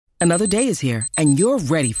Another day is here, and you're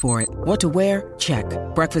ready for it. What to wear? Check.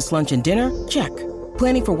 Breakfast, lunch, and dinner? Check.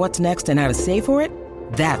 Planning for what's next and how to save for it?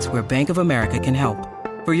 That's where Bank of America can help.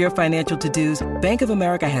 For your financial to-dos, Bank of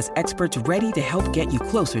America has experts ready to help get you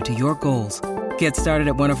closer to your goals. Get started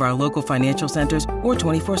at one of our local financial centers or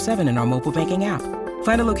 24/7 in our mobile banking app.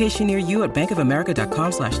 Find a location near you at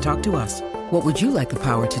bankofamerica.com/talktous. What would you like the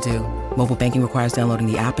power to do? Mobile banking requires downloading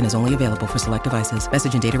the app and is only available for select devices.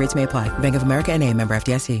 Message and data rates may apply. Bank of America N.A., member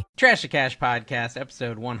FDIC. Trash to Cash podcast,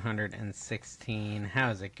 episode 116.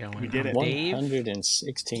 How's it going? We did it. Dave?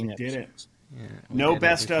 116 We did it. Yeah, No did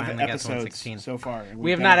best We of finally got to episodes 116. so far.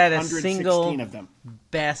 We have not had a single of them.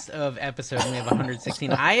 best of episode. We have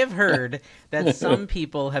 116. I have heard that some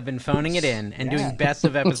people have been phoning it in and doing best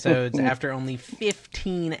of episodes after only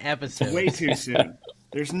 15 episodes. Way too soon.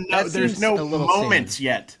 There's seems no a little moments soon.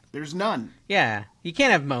 yet. There's none. Yeah, you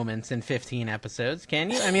can't have moments in 15 episodes, can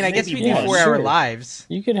you? I mean, I guess if Maybe you do one. 4-hour Sure. lives.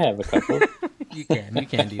 You could have a couple. You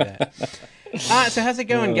can do that. So how's it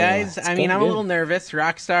going, guys? I mean, going I'm a good. little nervous.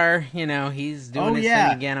 Rockstar, he's doing his thing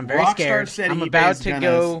again. I'm very Rockstar scared. said I'm eBay's about to gonna-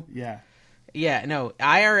 go. Yeah. Yeah, no,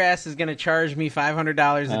 IRS is going to charge me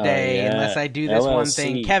 $500 a day yeah. unless I do this one LLC.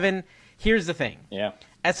 thing. Kevin, here's the thing. Yeah.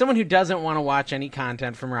 As someone who doesn't want to watch any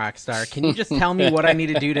content from Rockstar, can you just tell me what I need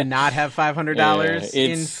to do to not have $500 Yeah,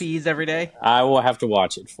 in it's- fees every day? I will have to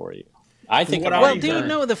watch it for you. I think what I've I Well, already dude, done.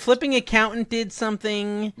 no, the flipping accountant did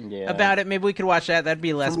something Yeah. about it. Maybe we could watch that. That'd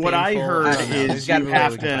be less From what I painful. heard don't know. There's is gotta you be a way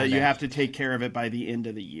have we can to find you out. have to take care of it by the end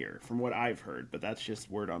of the year. From what I've heard, but that's just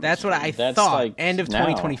word on. That's the what street. I That's thought. like End of now.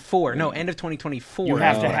 2024. No, end of 2024. You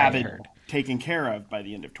have is to what have I it heard. taken care of by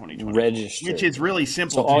the end of 2020. Registered. Which is really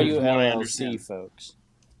simple. So all too, you from what I LLC understand. folks,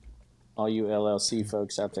 all you LLC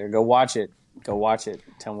folks out there, go watch it. Go watch it.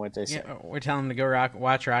 Tell them what they say. Yeah, we're telling them to go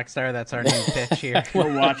watch Rockstar. That's our new pitch here.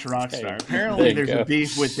 Go watch Rockstar. Apparently, There you there's go. a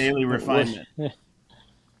beef with Daily Refinement.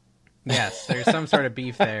 Yes, there's some sort of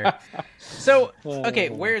beef there. So, okay,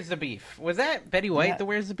 where's the beef? Was that Betty White, the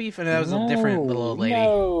Where's the Beef? And that was a different little old lady.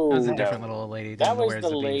 No, that was a different little old lady. That doing was Where's the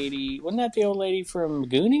Beef. lady. Wasn't that the old lady from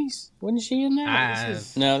Goonies? Wasn't she in that?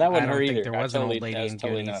 No, that wasn't I her don't think either. there was an old That lady was in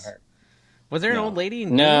totally Goonies. not her. Was there an No. old lady in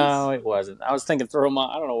Goonies? No, it wasn't. I was thinking Throw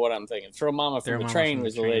Mama. I don't know what I'm thinking. Throw Mama Throw from the Mama Train from the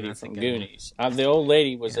was the Train, lady that's a from good one. Goonies. The old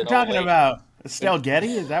lady was an We're old talking lady. about Estelle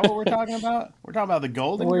Getty. Is that what we're talking about? We're talking about the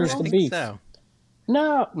Golden Where's Girls? the I think beef? so.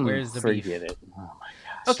 No, Where's the beef? forget it. Oh my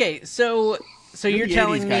gosh. Okay, so you're the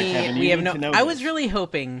telling 80s guy, me Kevin. we You have need no. to know I this. was really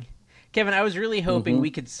hoping, Kevin. I was really hoping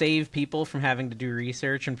we could save people from having to do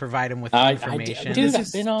research and provide them with information. Dude, This I've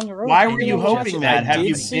is- been on the road. Why I've were been you on the hoping job. that? I Have did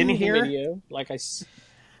you see been the here? Video, Why did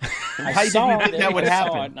you saw think it, that would I saw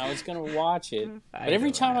happen? it, and I was going to watch it. I But every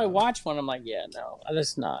don't time I know. watch one, I'm like, yeah, no,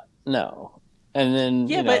 that's not. No. And then,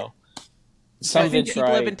 Yeah, you but- know, some I of think it's people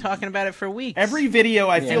right. have been talking about it for weeks. Every video,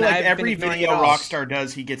 I feel And like I've been every ignoring video it all. Rockstar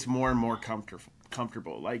does, he gets more and more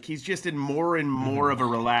comfortable. Like, he's just in more and more of a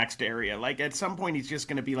relaxed area. Like, at some point, he's just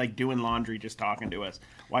going to be, like, doing laundry, just talking to us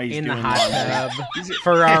while he's in the doing hot laundry. tub,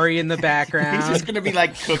 Ferrari in the He's background. just going to be,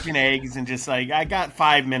 like, cooking eggs and just, like, I got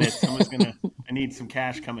 5 minutes. Someone's going to, I need some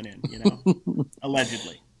cash coming in, you know?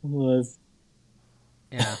 Allegedly.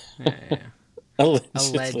 Yeah.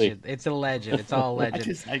 Allegedly. Alleged. It's alleged. It's all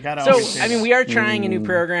alleged. I got to So, I mean, we are trying a new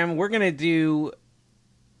program. We're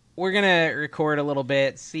gonna record a little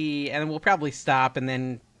bit, see, and then we'll probably stop and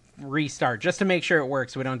then restart just to make sure it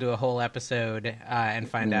works. We don't do a whole episode and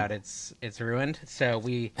find out it's ruined. So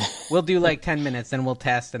we'll do like 10 minutes, then we'll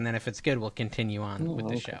test, and then if it's good, we'll continue on with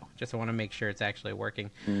the show. Just want to make sure it's actually working.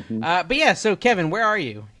 But yeah, so Kevin, where are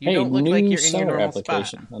you? You don't look like you're in your normal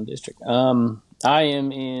application spot. on District. I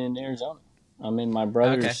am in Arizona. I'm in my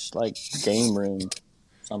brother's like game room,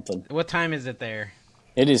 something. What time is it there?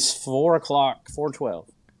 It is 4:00, 4:12.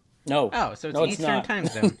 No. Oh, so it's no, Eastern not. time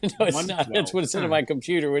zone. No, it's 1:12. not. That's what it's in my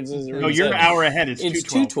computer. Which is No, you're an hour ahead. It's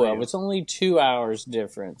 2:12. 2:12. It's only 2 hours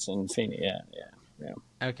difference in Phoenix. Yeah.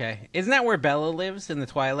 Okay. Isn't that where Bella lives in the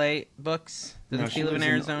Twilight books? Doesn't she live in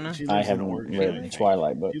Arizona? She I lives in haven't Oregon. read the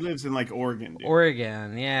Twilight book. She lives in, like, Oregon, dude.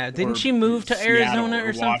 Oregon, yeah. Didn't Or she move to Seattle Arizona or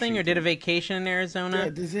or something? Or Washington. did a vacation in Arizona? Yeah,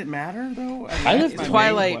 does it matter, though? I live that's my main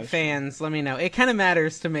Twilight question. fans, let me know. It kind of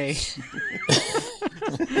matters to me.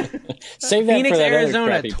 Save that Phoenix, for that Arizona,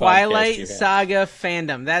 other crappy podcast Twilight you have. Saga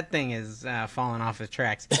fandom. That thing is falling off the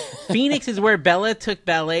tracks. Phoenix is where Bella took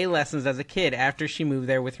ballet lessons as a kid after she moved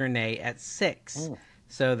there with Renee at 6.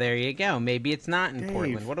 So there you go. Maybe it's not in Dave,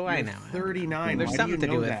 Portland. What do I you're know? 39. There's Why something do to you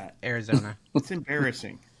do know with that? Arizona. It's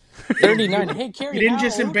embarrassing. 39. Hey, Carrie, You didn't how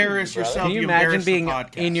just old are embarrass you, brother? yourself. Can you embarrassed imagine the being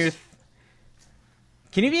podcast. in your?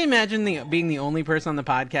 Can you imagine being the only person on the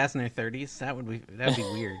podcast in their 30s? That'd be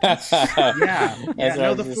weird. Yeah. That's No,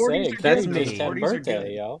 what the I was 40s saying. are That's good. me. Just The had 40s are birthday,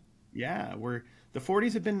 good. y'all. Yeah, The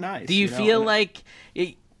 40s have been nice. Do you feel like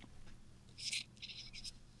it...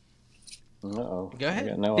 Uh-oh. Go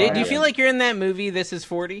ahead. No do you feel like you're in that movie, This Is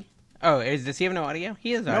 40? Oh, does he have no audio?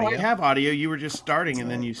 He has audio. No, I have audio. You were just starting, and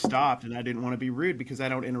then you stopped, and I didn't want to be rude because I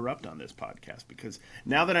don't interrupt on this podcast. Because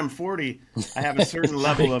now that I'm 40, I have a certain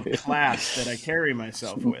level of class that I carry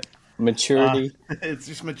myself with. Maturity. It's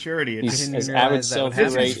just maturity. As average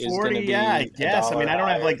self-rate is 40, yeah, I guess. I mean, I don't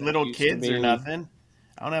have like little kids or be. Nothing.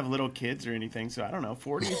 I don't have little kids or anything, so I don't know.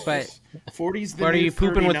 40s, but 40s. But are you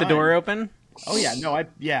pooping 39. with the door open? Oh yeah, no,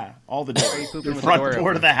 all the doors. The front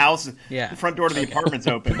door to the house, yeah. The front door to the apartment's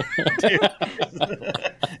open.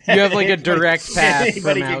 You have like a direct path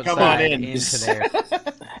Anybody from can outside come on in. into there.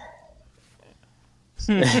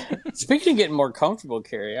 Speaking of getting more comfortable,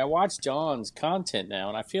 Carrie, I watch John's content now,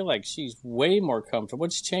 and I feel like she's way more comfortable.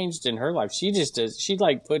 What's changed in her life? She just does. She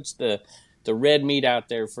like puts the red meat out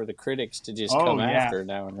there for the critics to just come after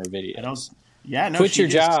now in her videos. Quit your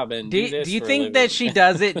job and do this. Do you think that she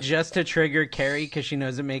does it just to trigger Carrie because she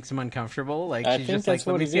knows it makes him uncomfortable? Like she's just like,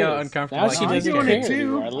 let me see how uncomfortable. Now she I'm doing it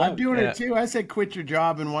too. I'm doing it too. I said quit your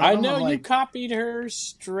job, and one. I of them, know I'm you copied her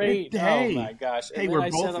straight. Hey, oh my gosh! Hey,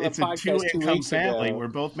 we're both. It's a 2-income family. We're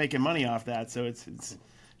both making money off that, so it's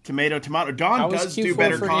tomato. Dawn does do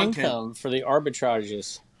better content income for the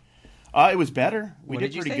arbitrages. It was better. We What did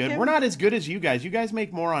did you pretty say, good. Kevin? We're not as good as you guys. You guys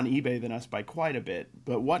make more on eBay than us by quite a bit.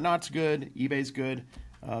 But Whatnot's good. eBay's good.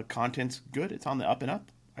 Content's good. It's on the up and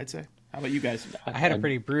up, I'd say. How about you guys? I had a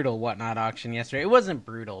pretty brutal Whatnot auction yesterday. It wasn't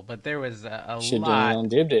brutal, but there was a Should lot.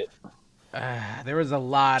 undibbed it. There was a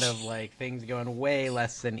lot of like things going way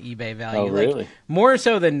less than eBay value. Oh, really? Like, more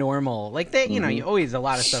so than normal. Like they, you know, you always a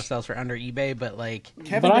lot of stuff sells for under eBay, but like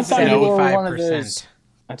Kevin, I thought you were one of 75%. those.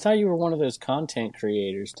 I thought you were one of those content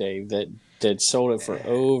creators, Dave, that sold it for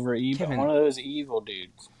over eBay. Kevin. One of those evil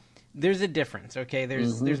dudes. There's a difference, okay?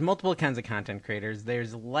 There's multiple kinds of content creators.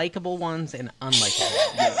 There's likable ones and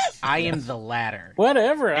unlikable ones. I am the latter.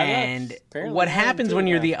 Whatever. And what happens when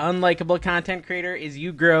you're the unlikable content creator is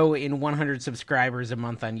you grow in 100 subscribers a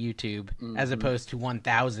month on YouTube as opposed to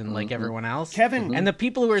 1,000 like everyone else. Kevin. And the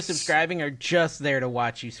people who are subscribing are just there to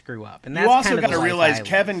watch you screw up. And that's You also kind of got to the life realize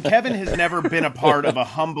I live. Kevin has never been a part of a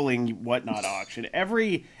humbling Whatnot auction.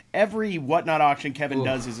 Every Whatnot auction Kevin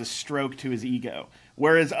does is a stroke to his ego.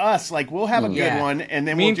 Whereas us, like, we'll have a good one, and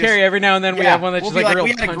then Me we'll and just... Carrie, every now and then we have one that's we'll just like real we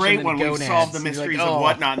had a punch great in the one. We've gonads. solved the And you're mysteries like, of oh.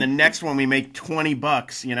 Whatnot, and the next one we make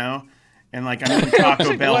 $20, you know? And, like, I'm eating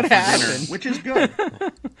Taco Bell what for dinner, happened? which is good.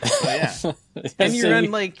 So, yeah. And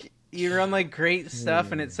you run like great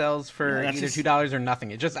stuff, and it sells for that's either just- $2 or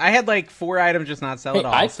nothing. I had like 4 items just not sell at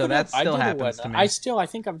all, so that still happens to me. I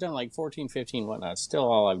think I've done like 14, 15 Whatnot.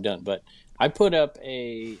 Still all I've done, but I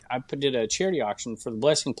did a charity auction for the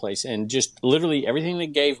Blessing Place, and just literally everything they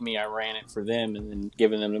gave me, I ran it for them and then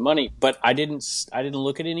giving them the money. But I didn't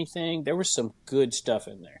look at anything. There was some good stuff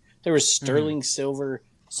in there. There was sterling silver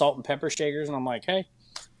salt and pepper shakers, and I'm like, hey,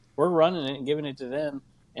 we're running it and giving it to them.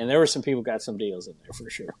 And there were some people got some deals in there for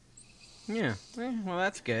sure. Yeah, well,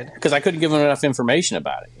 that's good. Because I couldn't give them enough information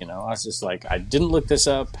about it. You know, I was just like, I didn't look this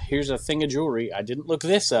up. Here's a thing of jewelry. I didn't look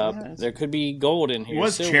this up. There could be gold in here. It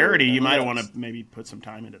was silver, charity. You might want to maybe put some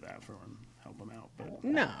time into that for him, help him out. But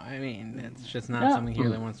No, I mean, it's just not something he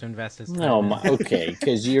really wants to invest his time No, in. okay,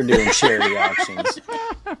 because you're doing charity auctions.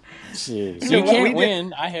 Jeez. know You what? can't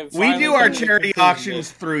win. I have. we finally do our come to the charity conclusion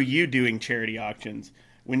auctions through you doing charity auctions.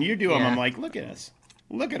 When you do them, Yeah. I'm like, look at us.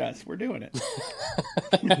 Look at us. We're doing it.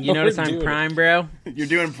 You notice We're I'm doing Prime, bro? You're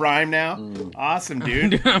doing Prime now? Awesome,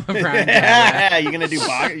 dude. I'm a Prime guy. Yeah, you gonna do you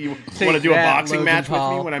want to do a that, boxing Logan match with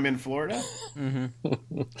Paul. me when I'm in Florida? Let's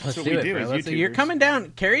what do we it, do bro. as You're YouTubers. coming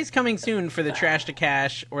down. Carrie's coming soon for the Trash to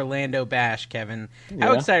Cash Orlando Bash, Kevin.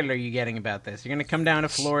 How Yeah. excited are you getting about this? You're going to come down to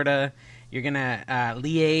Florida. You're going to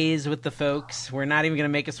liaise with the folks. We're not even going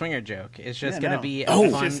to make a swinger joke. It's just Yeah, going to no. be a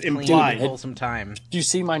It's fun, just clean, implied. wholesome time. Do you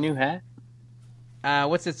see my new hat?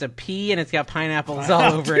 What's it? It's a P, and it's got pineapples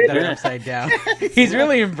all over it that are upside down. He's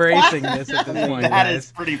really embracing this at this point, That guys.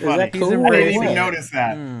 is pretty funny. that cool? I didn't even What? notice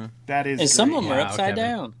that. That is And some of them are Wow, upside Kevin.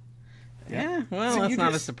 down. Yeah, well, So that's you not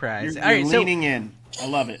a just- surprise. You're, All right, you're so leaning in. I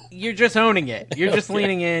love it. you're just owning it. You're just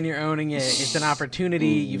leaning in. You're owning it. It's an opportunity.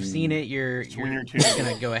 You've seen it. You're Swinger too.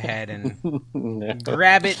 gonna go ahead and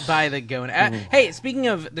grab it by the gonad. Hey, speaking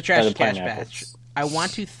of the Trash By to the Cash pineapples. Bash, I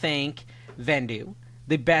want to thank Vendu,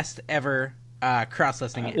 the best ever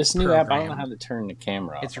cross-listing This new program. app, I don't know how to turn the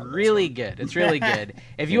camera off. It's on this really one. good. It's really good.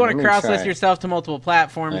 If you Yeah, want let to me cross-list try. yourself to multiple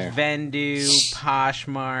platforms, There. Vendu,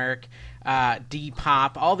 Poshmark,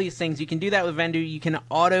 Depop, all these things, you can do that with Vendu. You can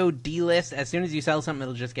auto delist as soon as you sell something;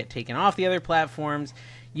 it'll just get taken off the other platforms.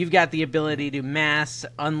 You've got the ability to mass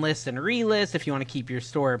unlist and relist. If you want to keep your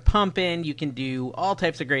store pumping, you can do all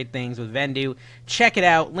types of great things with Vendoo. Check it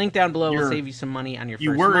out. Link down below will save you some money on your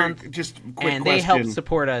first month. Just a quick and question. They help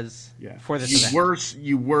support us for this event.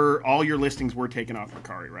 You were all your listings were taken off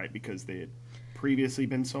Mercari, right? Because they had previously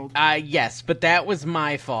been sold? Yes, but that was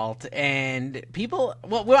my fault. And people,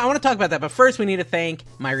 well, I want to talk about that, but first we need to thank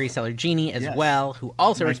my reseller Jeannie as well, who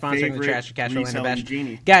also are sponsoring the Trash to Cash Orlando Bash.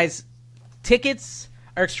 Jeannie. Guys, tickets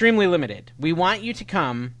are extremely limited. We want you to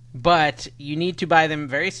come, but you need to buy them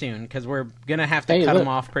very soon because we're gonna have to cut them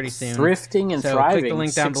off pretty soon. Thrifting and thriving. Click the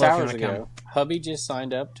link down below if you want to come. Hubby just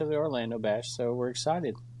signed up to the Orlando Bash, so we're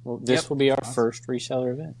excited. Well, this will be our first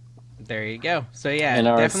reseller event. There you go. So yeah, and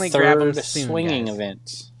definitely our grab them third soon, swinging guys.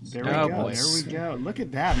 event. There we go. Boy. There we go. Look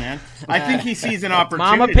at that, man. I think he sees an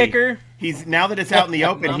opportunity. Mama Picker. He's now that it's out in the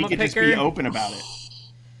open, he could just be open about it.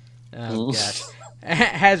 Oh gosh.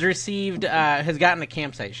 Has gotten a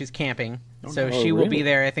campsite. She's camping. So she will be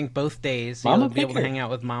there, I think, both days. So you'll be able to hang out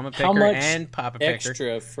with Mama Picker and Papa Picker.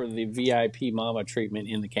 Extra for the VIP Mama treatment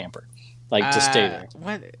in the camper? Like to stay there.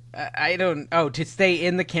 What? I don't... Oh, to stay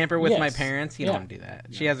in the camper with my parents? You don't want to do that.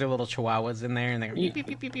 She has her little chihuahuas in there, and they're beep, beep,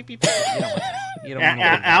 beep, beep, beep, beep. You don't want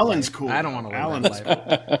to Alan's cool. I don't want to live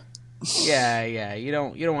that life. Yeah. You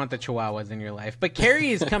don't want the chihuahuas in your life. But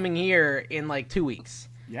Carrie is coming here in like 2 weeks.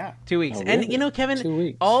 Yeah. 2 weeks. Oh, really? And, you know, Kevin, 2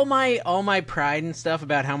 weeks. all my pride and stuff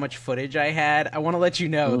about how much footage I had, I want to let you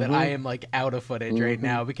know that I am, like, out of footage right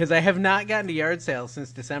now because I have not gotten to yard sales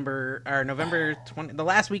since November 20, the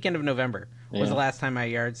last weekend of November was the last time I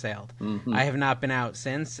yard sailed. I have not been out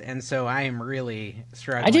since, and so I am really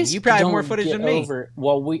struggling. You probably have more footage than me.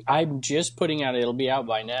 I'm just putting out, it'll be out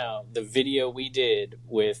by now, the video we did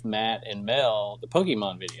with Matt and Mel, the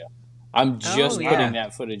Pokemon video. I'm just putting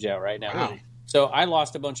that footage out right now. Wow. So I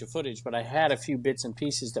lost a bunch of footage, but I had a few bits and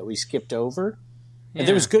pieces that we skipped over. And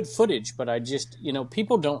there was good footage, but I just,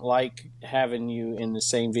 people don't like having you in the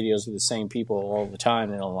same videos with the same people all the time.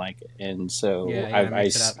 They don't like it. And so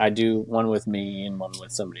I do one with me and one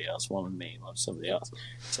with somebody else, one with me and one with somebody else.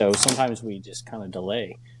 So sometimes we just kind of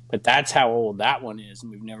delay. But that's how old that one is,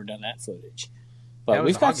 and we've never done that footage. But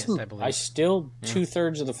we've got some, I still,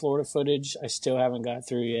 2/3 of the Florida footage I still haven't got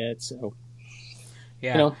through yet, so...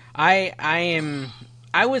 Yeah,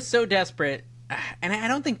 I was so desperate, and I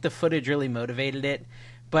don't think the footage really motivated it,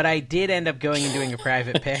 but I did end up going and doing a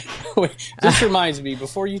private pick. Wait, this reminds me,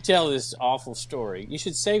 before you tell this awful story, you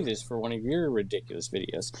should save this for one of your ridiculous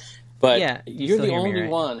videos. But you're the only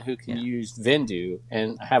one who can use Vendoo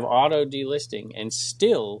and have auto delisting and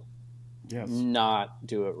still not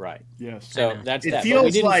do it right. Yes. So that's it that. Feels but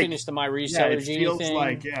we didn't like, finish the My Reseller Genie thing.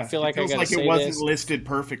 I feel like I got to say it wasn't this. listed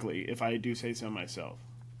perfectly, if I do say so myself.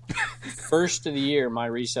 First of the year, My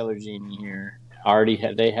Reseller Genie here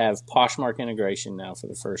they have Poshmark integration now for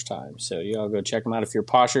the first time. So you all go check them out if you're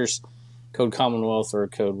Poshers. Code Commonwealth or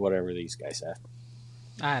code whatever these guys have.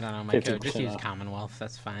 I don't know my code. Just use Commonwealth.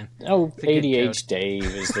 That's fine. Oh, ADH Dave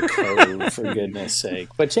is the code, for goodness sake.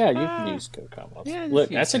 But yeah, you can use code Commonwealth. Yeah,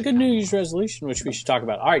 look, that's a good New Year's resolution, which we should talk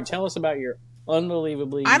about. All right, tell us about your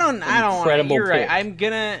unbelievably incredible You're pick.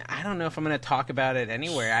 right. I don't know if I'm gonna talk about it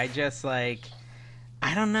anywhere. I just I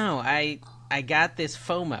don't know. I got this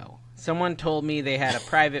FOMO. Someone told me they had a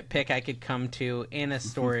private pick I could come to in a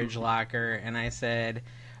storage locker, and I said,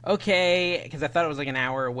 okay, because I thought it was like an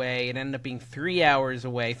hour away. It ended up being 3 hours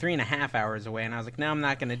away, 3.5 hours away, and I was like, no, I'm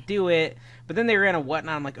not going to do it. But then they ran a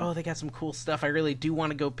whatnot. I'm like, oh, they got some cool stuff. I really do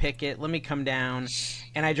want to go pick it. Let me come down.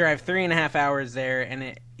 And I drive 3.5 hours there,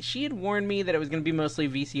 and she had warned me that it was going to be mostly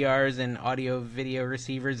VCRs and audio-video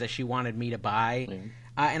receivers that she wanted me to buy.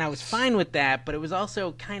 And I was fine with that, but it was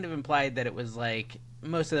also kind of implied that it was like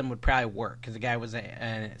most of them would probably work because the guy was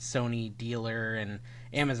a Sony dealer and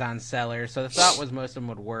Amazon seller, so the thought was most of them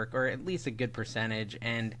would work, or at least a good percentage.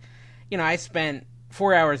 And I spent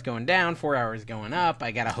 4 hours going down, 4 hours going up.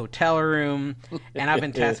 I got a hotel room, and I've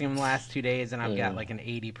been testing them the last 2 days, and I've got like an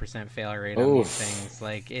 80% failure rate on these things.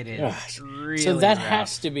 Like, it is really so that rough.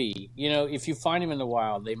 has to be, if you find them in the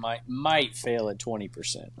wild, they might fail at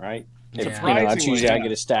 20%, right? That's usually I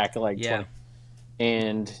get a stack of like 20,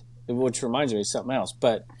 and which reminds me of something else.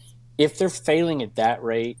 But if they're failing at that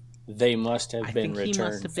rate, they must have been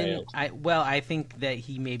returned. I think that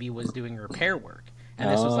he maybe was doing repair work, and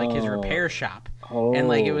this was like his repair shop, and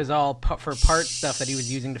like it was all for part stuff that he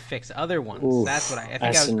was using to fix other ones. Oof, that's what I think. I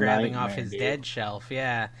was grabbing off his dead shelf.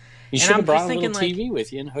 Yeah, you should have brought a little TV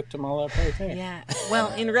with you and hooked them all up right there. Yeah.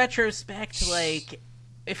 Well, in retrospect, like,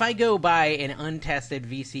 if I go buy an untested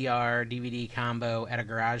VCR DVD combo at a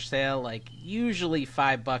garage sale, like, usually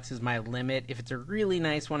 $5 is my limit. If it's a really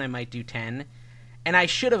nice one, I might do 10. And I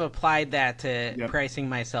should have applied that to pricing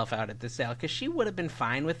myself out at the sale, because she would have been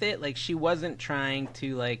fine with it. Like, she wasn't trying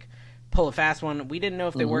to, like, pull a fast one. We didn't know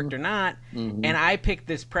if they worked or not. And I picked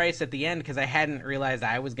this price at the end because I hadn't realized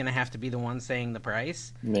I was going to have to be the one saying the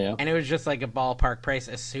price. Yeah. And it was just like a ballpark price,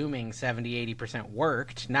 assuming 70-80%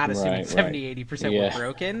 worked, not assuming 70-80% were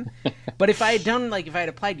broken. But if I had done, like, if I had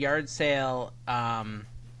applied yard sale,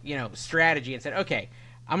 strategy and said, okay,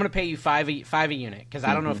 I'm going to pay you five a unit because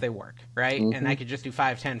I don't know if they work, right? And I could just do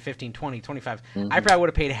 5, 10, 15, 20, 25. I probably would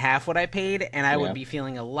have paid half what I paid, and I would be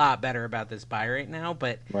feeling a lot better about this buy right now.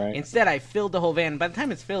 But instead, I filled the whole van. By the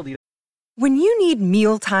time it's filled, When you need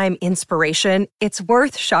mealtime inspiration, it's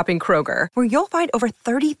worth shopping Kroger, where you'll find over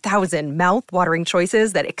 30,000 mouth-watering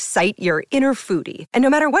choices that excite your inner foodie. And no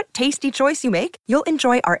matter what tasty choice you make, you'll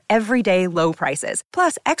enjoy our everyday low prices,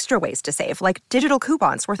 plus extra ways to save, like digital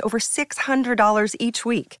coupons worth over $600 each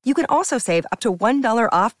week. You can also save up to $1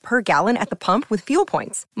 off per gallon at the pump with fuel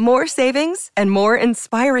points. More savings and more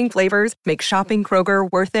inspiring flavors make shopping Kroger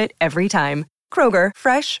worth it every time. Kroger,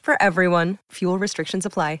 fresh for everyone. Fuel restrictions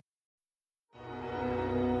apply.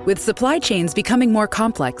 With supply chains becoming more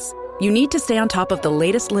complex, you need to stay on top of the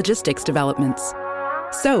latest logistics developments.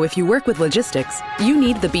 So if you work with logistics, you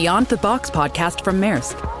need the Beyond the Box podcast from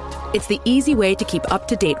Maersk. It's the easy way to keep up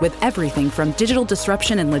to date with everything from digital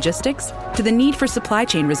disruption in logistics to the need for supply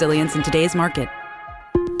chain resilience in today's market.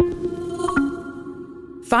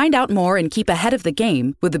 Find out more and keep ahead of the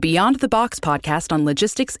game with the Beyond the Box podcast on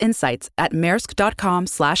logistics insights at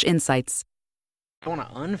maersk.com/insights. I want to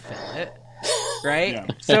unfill it.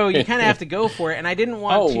 Right? So you kind of have to go for it. And I didn't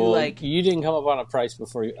want you didn't come up on a price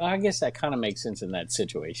before you. I guess that kind of makes sense in that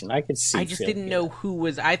situation. I could see. I just didn't know who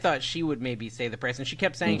was. I thought she would maybe say the price. And she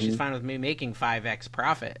kept saying she's fine with me making 5x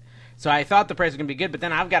profit. So I thought the price was going to be good. But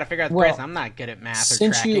then I've got to figure out the price. I'm not good at math or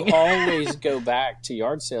tracking. Since you always go back to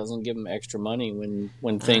yard sales and give them extra money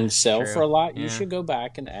when things sell for a lot, you should go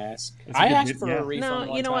back and ask. I asked for a refund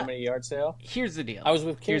one time at a yard sale. Here's the deal. I was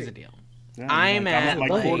with Carrie. Here's the deal. Yeah, I'm at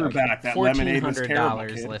like quarterback. That lemonade was terrible,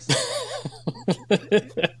 $1,400 listed.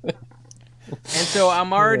 And so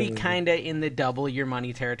I'm already kind of in the double your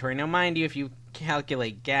money territory. Now, mind you, if you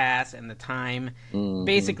calculate gas and the time,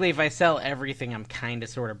 basically if I sell everything, I'm kind of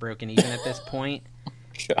sort of broken even at this point.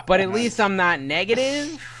 But at least I'm not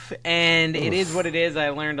negative, and it is what it is.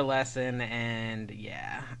 I learned a lesson, and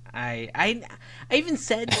I even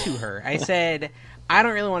said to her, I said, I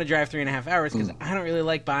don't really want to drive 3.5 hours because I don't really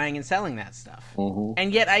like buying and selling that stuff.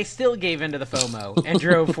 And yet I still gave into the FOMO and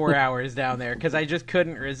drove 4 hours down there because I just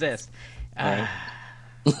couldn't resist. I'm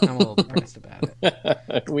a little depressed about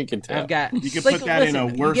it. We can tell. You could put that in a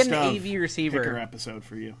worst an of AV receiver picker episode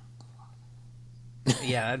for you.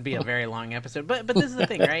 Yeah, that'd be a very long episode. But this is the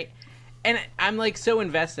thing, right? And I'm like so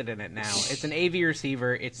invested in it now. It's an AV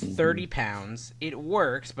receiver. It's 30 pounds. It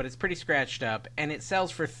works, but it's pretty scratched up, and it sells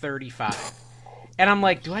for 35. And I'm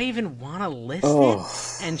like, do I even want to list it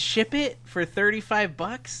and ship it for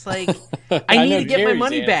 $35? Like, I need to get my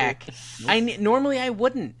money back. Normally I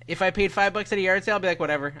wouldn't. If I paid $5 at a yard sale, I'd be like,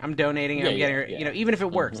 whatever, I'm donating it. I'm getting it. Even if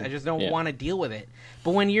it works, I just don't want to deal with it.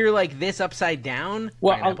 But when you're like this upside down,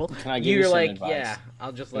 can I give you some advice? Yeah,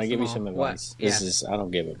 I'll just. Can I give you some advice? I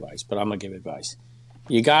don't give advice, but I'm gonna give advice.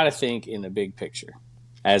 You got to think in the big picture,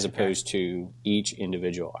 as opposed to each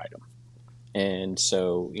individual item. And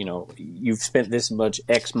so, you've spent this much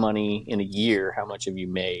X money in a year. How much have you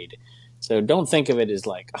made? So don't think of it as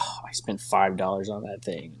like, I spent $5 on that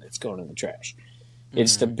thing and it's going in the trash.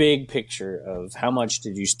 It's the big picture of how much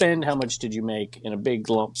did you spend? How much did you make in a big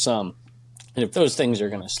lump sum? And if those things are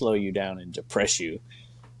going to slow you down and depress you,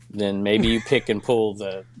 then maybe you pick and pull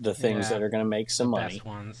the things that are going to make some money. Best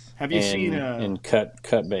ones. Have you seen and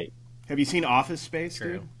cut bait? Have you seen Office Space,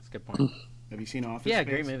 True. dude? That's a good point. Have you seen Office Yeah, Space?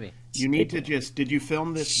 great movie. You need to did you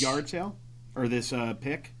film this yard sale? Or this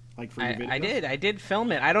pick? Like for your video? I did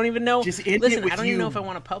film it. I don't even know. Listen, I don't even know if I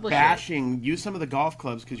want to publish it. Use some of the golf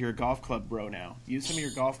clubs because you're a golf club bro now. Use some of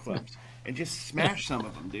your golf clubs and just smash some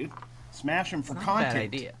of them, dude. Smash them for content. Bad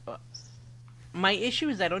idea. My issue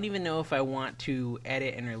is I don't even know if I want to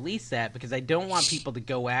edit and release that because I don't want people to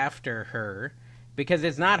go after her because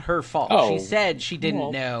it's not her fault. She said she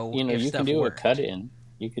didn't know. If you stuff can do worked. a cut in.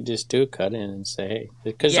 You could just do a cut in and say, hey,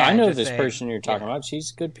 because I know this person you're talking about.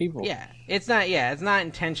 She's good people. Yeah, it's not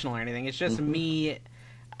intentional or anything. It's just me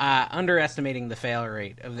underestimating the fail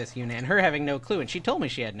rate of this unit and her having no clue. And she told me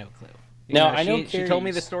she had no clue. I know she told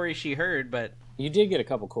me the story she heard, but you did get a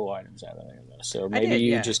couple cool items out of there, though. So maybe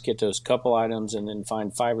you just get those couple items and then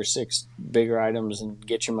find 5 or 6 bigger items and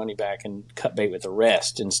get your money back and cut bait with the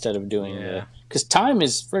rest instead of doing because time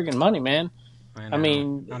is friggin' money, man. I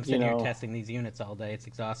mean, I'm sitting here testing these units all day. It's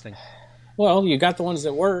exhausting. Well, you got the ones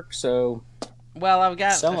that work, so. Well, I've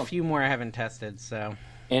got Sell a 'em. few more I haven't tested, so.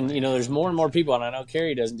 And, there's more and more people, and I know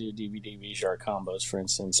Carrie doesn't do DVD VCR combos, for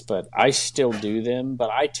instance, but I still do them, but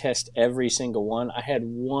I test every single one. I had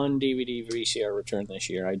one DVD VCR return this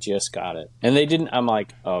year. I just got it. And they didn't, I'm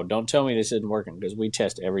like, oh, don't tell me this isn't working, because we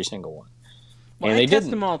test every single one. Well, and I they test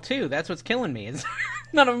didn't. them all, too. That's what's killing me. Is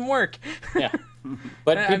none of them work. Yeah.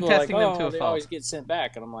 But I'm people are like, testing them to a they fault. always get sent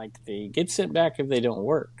back. And I'm like, they get sent back if they don't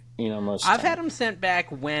work. Most of the I've time. had them sent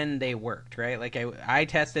back when they worked, right? Like I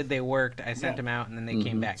tested, they worked, I sent them out, and then they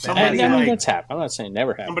came back. Somebody That's happened. I'm not saying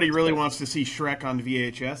never happened. Somebody really wants to see Shrek on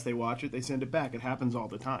VHS. They watch it. They send it back. It happens all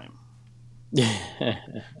the time.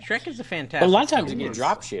 Shrek is a fantastic. But a lot of times film. you get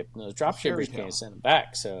drop shipped, and those drop shippers Fairy tale. can't send it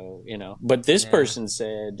back. So But this person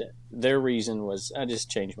said their reason was, I just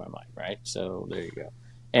changed my mind, right? So there you go.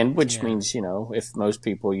 And which means, if most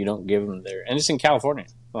people, you don't give them their, and it's in California,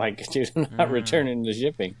 like, dude, I'm not returning the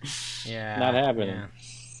shipping. Yeah, Not happening. Yeah.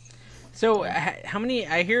 So how many?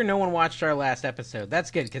 I hear no one watched our last episode.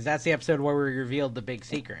 That's good because that's the episode where we revealed the big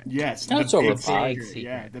secret. Yes, That's the over big 5. secret.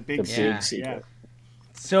 Yeah, the The big big secret. secret.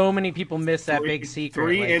 So many people missed that big 3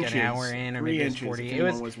 secret, like inches. an hour in, or maybe it was 3 40. inches, if It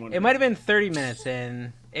anyone was. was wondering. It might have been 30 minutes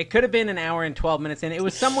in. It could have been an hour and 12 minutes in. It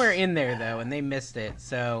was somewhere in there though, and they missed it.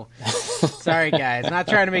 So sorry, guys. Not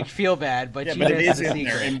trying to make you feel bad, but Yeah, you but it missed is the in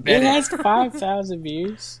there. secret. It Embedded. has 5,000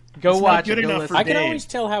 views. Go It's watch not good it. Go enough listen. for I can Dave. always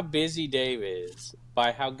tell how busy Dave is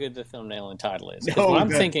by how good the thumbnail and title is. 'Cause No, what I'm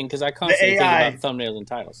the- thinking, because I constantly think AI about thumbnails and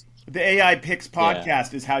titles. The AI Picks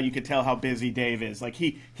podcast is how you could tell how busy Dave is. Like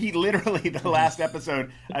he literally the last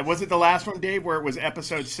episode. Was it the last one, Dave, where it was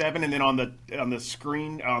episode 7, and then on the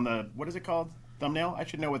screen on the what is it called? Thumbnail? I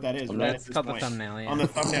should know what that is. Right It's at this called the point. thumbnail, yeah. On the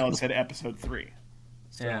thumbnail it said episode 3.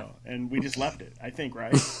 So, Yeah. and we just left it. I think,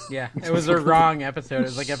 right? Yeah, it was a wrong episode. It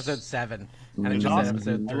was like episode 7, and it just said Awesome.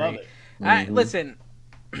 episode 3. I love it. Listen,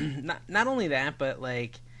 not only that, but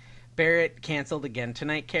like Barrett canceled again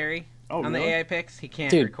tonight, Carrie. Oh, on really? the AI picks, he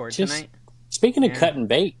can't Dude, record just- tonight. Speaking of Yeah. cutting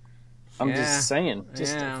bait, I'm Yeah. just saying,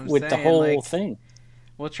 I'm with the saying, whole like, thing.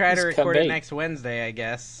 We'll try to Just cut record it bait. next Wednesday, I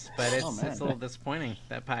guess, but it's man. it's a little disappointing.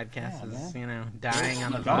 That podcast is dying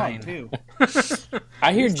on the Dog, vine. too.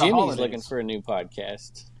 I hear It's the Jimmy's holidays. looking for a new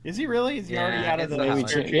podcast. Is he really? Is he Yeah, already out of it's the the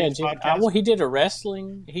holidays. Spare Yeah, Change podcast? well, he did a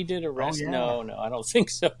wrestling. He did a wrestling. yeah. No, I don't think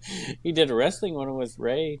so. He did a wrestling one with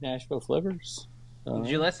Ray, Nashville Flippers. Did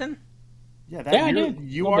you listen? Yeah, that, Yeah, I you're- did.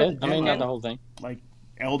 You A are. bit. I mean, not the whole thing. like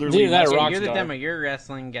elderly. Dude, that wrestling- rock You're the star. demo. You're a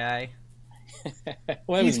wrestling guy.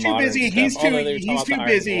 Well, it He's was too modern busy. stuff. He's Although too. they were talking He's about too the Iron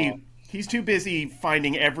busy. Wall. He's too busy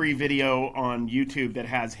finding every video on YouTube that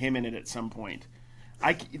has him in it at some point.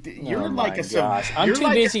 You're Oh like my a savant. gosh. I'm too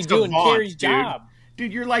busy doing Carrie's job.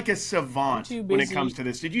 Dude, you're like a savant too when it busy. comes to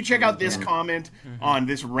this. Did you check out this comment on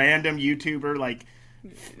this random YouTuber? Like, No,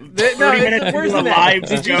 30 minutes it's worse into than a that. live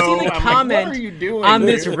Did you show. see the I'm like, comment what are you doing, on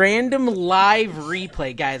this dude? random live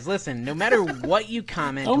replay? Guys, listen, no matter what you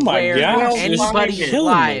comment, Oh my where gosh, this anybody is is killing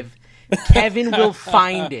me. live, Kevin will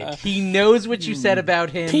find it. He knows what you said about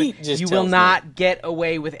him. Pete just You will tells me. not get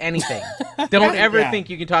away with anything. Don't ever Yeah. think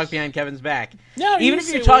you can talk behind Kevin's back. No, you Even if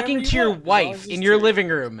say you're talking whatever to you your want, as long as wife it's in your true. living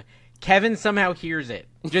room, Kevin somehow hears it.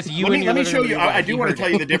 Just you Let and me, your let me living show room. you. your wife. I do He want to heard tell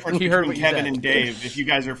it. you the difference He heard between what you Kevin said. and Dave, if you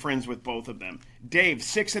guys are friends with both of them. Dave,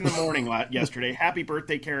 6 in the morning yesterday. Happy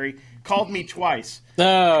birthday, Carrie. Called me twice.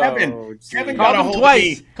 No, Kevin geez. got a him hold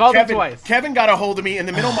twice. of me. Called him Kevin, twice. Kevin got a hold of me in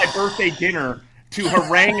the middle of my birthday dinner to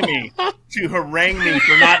harangue me.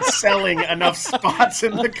 For not selling enough spots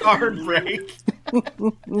in the card break.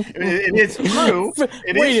 It is true.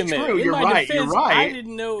 It Wait is a minute. true. In You're my right. defense, You're right. I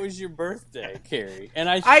didn't know it was your birthday, Carrie. And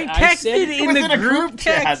I I said, texted in was the in a group group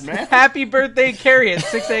chat, text, man. "Happy birthday, Carrie" at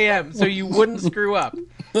 6 a.m. so you wouldn't screw up,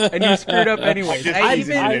 and you screwed up anyways. Just I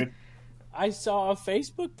teasing even you, dude. I saw a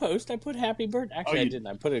Facebook post. I put happy birthday. Actually, I you- didn't.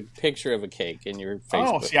 I put a picture of a cake in your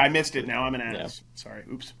Facebook. Oh, see, I missed it. Now I'm an ass. Sorry.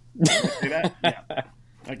 Oops. Did I say that? Yeah.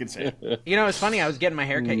 I can say it. You know, it's funny. I was getting my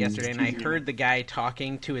haircut yesterday, and I heard the guy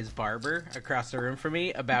talking to his barber across the room from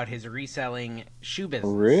me about his reselling shoe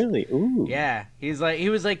business. Really? Ooh. Yeah, he was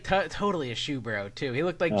like totally a shoe bro too. He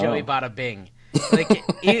looked like Oh. Joey Bada Bing. Like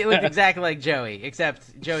he looked exactly like Joey,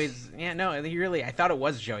 except Joey's. Yeah, no, he really. I thought it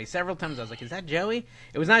was Joey. Several times I was like, "Is that Joey?"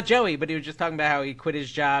 It was not Joey, but he was just talking about how he quit his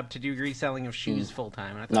job to do reselling of shoes full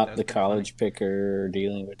time. And I thought that Not was the kinda college picker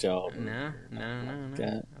dealing with y'all. funny. No.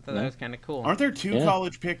 That- I thought that was kind of cool. Aren't there two Yeah.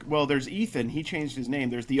 college pick? Well, there's Ethan. He changed his name.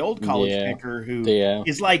 There's the old college Yeah. picker who Yeah.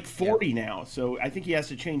 is like 40 now. So I think he has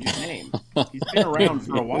to change his name. He's been around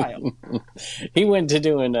for a while. He went to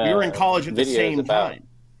doing. We were in college at the videos same about time.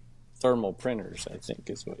 thermal printers, I think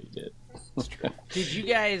is what he did. Did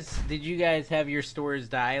you guys have your stores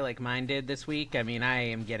die like mine did this week? I mean, I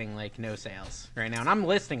am getting like no sales right now, and I'm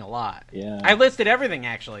listing a lot. Yeah. I listed everything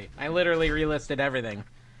actually. I literally relisted everything.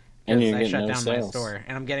 And you're I getting shut no down my sales. store,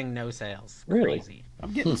 and I'm getting no sales. Really? Crazy.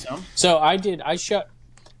 I'm getting some. So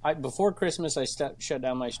before Christmas, I shut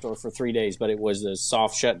down my store for 3 days, but it was a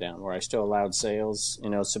soft shutdown where I still allowed sales,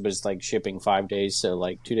 so it's like shipping 5 days. So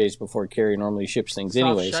like 2 days before Carrie normally ships things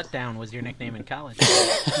anyways. Soft shutdown was your nickname in college.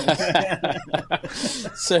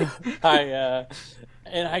 So I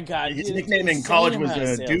got His nickname in college was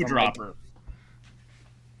a dewdropper.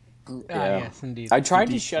 Yeah. Yes, indeed. I tried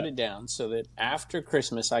to shut it down so that after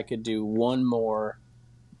Christmas I could do one more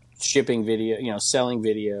shipping video, selling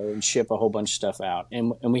video, and ship a whole bunch of stuff out.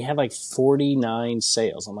 And we had like 49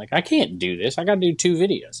 sales. I'm like, I can't do this. I got to do 2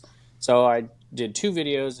 videos. So I did 2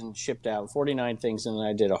 videos and shipped out 49 things, and then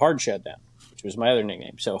I did a hard shutdown, which was my other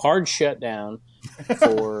nickname. So hard shutdown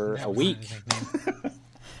for a week.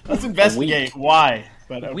 Let's investigate why.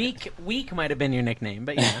 But okay. Week might have been your nickname,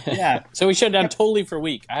 but yeah. Yeah. So we shut down totally for a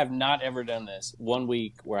week. I have not ever done this 1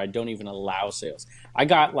 week where I don't even allow sales. I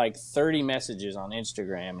got like 30 messages on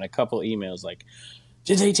Instagram and a couple emails like,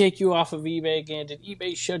 did they take you off of eBay again? Did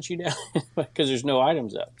eBay shut you down? Because there's no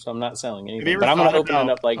items up, so I'm not selling anything. But I'm going to open it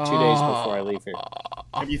up like 2 days before I leave here.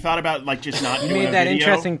 Have you thought about like just not doing You made a that video?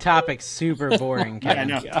 interesting topic super boring, Yeah, I Kevin.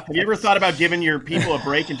 know. Have you ever thought about giving your people a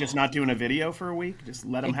break and just not doing a video for a week? Just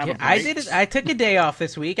let them have a break. I did it. I took a day off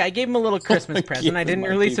this week. I gave them a little Christmas present. I didn't my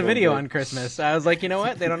release a people video a break. on Christmas. I was like, you know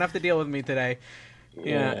what? They don't have to deal with me today.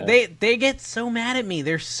 Yeah. They get so mad at me.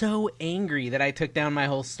 They're so angry that I took down my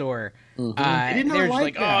whole store. I did not They're just like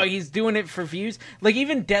like, that. oh, he's doing it for views. Like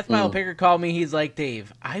even Deathpile Picker called me. He's like,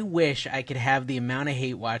 Dave, I wish I could have the amount of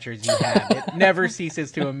hate watchers you have. It never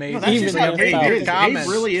ceases to amaze No, me. that's Even just like the Dave comments. is. Dave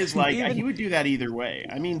really is like Even- he would do that either way.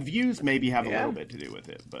 I mean, views maybe have a little bit to do with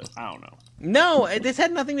it, but I don't know. No, this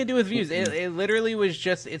had nothing to do with views. It literally was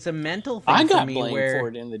just it's a mental thing I for got me blamed where for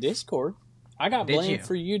it in the Discord. I got Did blamed you?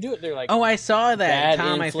 for you do it. They're like, oh, I saw that. bad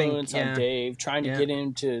Tom, influence I think, on Dave, trying to Yeah. get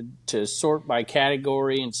him to sort by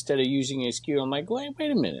category instead of using a SKU. I'm like, wait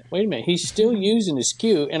a minute. He's still using a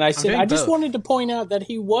SKU. And I said, doing I just both. wanted to point out that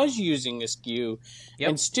he was using a SKU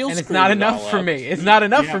and still and it's screwed not it enough all for up. me. It's not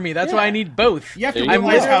enough Yeah. for me. That's why I need both. You have to There you I'm go.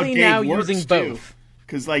 realize how literally Dave now works using too. both.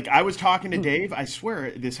 Because like I was talking to Dave, I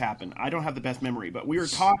swear this happened. I don't have the best memory, but we were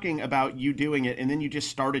talking about you doing it, and then you just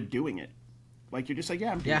started doing it. Like you're just like,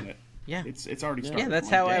 yeah, I'm doing it. Yeah. It's already started. Yeah, that's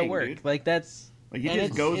I'm like, how I dang, work. dude. Like that's Like he and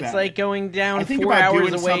just goes it's at like it. going down I think 4 about hours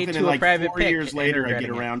doing away something to and a like private 4 pick years and later I get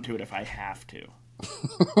regretting it. around to it if I have to.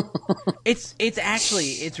 It's actually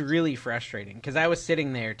it's really frustrating because I was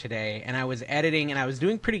sitting there today and I was editing and I was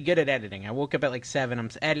doing pretty good at editing. I woke up at like 7. I'm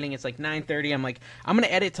editing. It's like 9:30. I'm like I'm gonna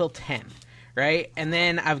edit till 10, right? And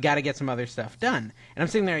then I've got to get some other stuff done. And I'm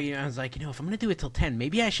sitting there. I was like, if I'm gonna do it till 10,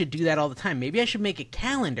 maybe I should do that all the time. Maybe I should make a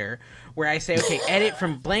calendar where I say, okay, edit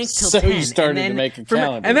from blank till So 10. you started and then to make a from-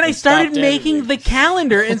 calendar and then I and started stopped making editing. the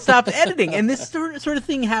calendar and stopped editing. And this sort of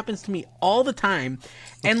thing happens to me all the time.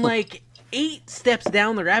 And like 8 steps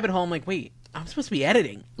down the rabbit hole, I'm like, wait, I'm supposed to be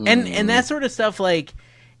editing. And that sort of stuff, like,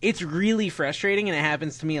 it's really frustrating, and it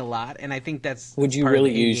happens to me a lot. And I think that's Would you part of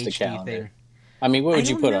really the use the ADHD calendar? thing. I mean, what would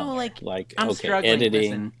you don't put know, on there? like, I'm okay, struggling.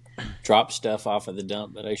 editing, Listen. drop stuff off of the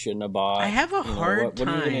dump that I shouldn't have bought. I have a hard what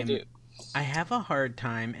are you time. gonna do? I have a hard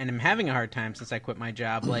time, and I'm having a hard time since I quit my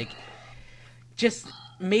job, like, just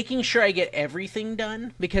making sure I get everything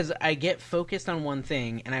done, because I get focused on one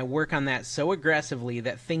thing, and I work on that so aggressively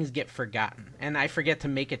that things get forgotten. And I forget to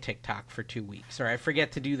make a TikTok for 2 weeks, or I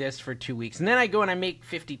forget to do this for 2 weeks. And then I go and I make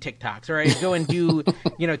 50 TikToks, or I go and do,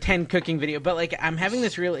 10 cooking videos. But, like, I'm having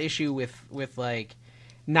this real issue with like,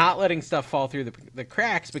 not letting stuff fall through the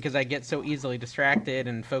cracks because I get so easily distracted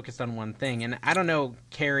and focused on one thing. And I don't know,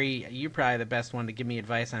 Carrie, you're probably the best one to give me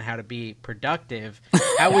advice on how to be productive.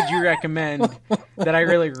 How would you recommend that I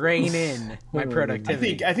really rein in my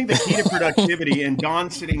productivity? I think the key to productivity, and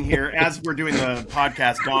Dawn sitting here as we're doing the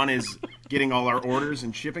podcast, Dawn is getting all our orders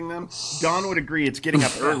and shipping them. Dawn would agree it's getting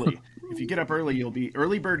up early. If you get up early, you'll be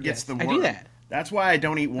early bird gets the worm. I do that. That's why I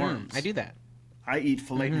don't eat worms. I do that. I eat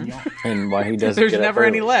filet mignon. And why he doesn't There's get up never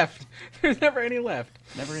any early. left. There's never any left.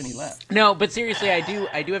 Never any left. No, but seriously, I do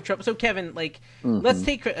have trouble. So, Kevin, like, let's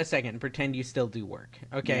take a second and pretend you still do work.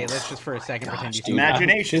 Okay, let's just for a second pretend you still do work.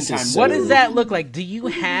 Imagination This is time. so- What does that look like? Do you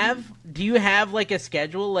have like a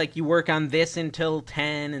schedule? Like you work on this until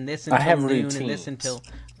 10 and this until have noon and this routines. until.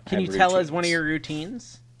 I Can you have tell us one of routines. your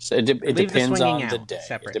routines? So it Leave the depends swinging on the out day.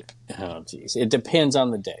 separate. Oh, geez. It depends on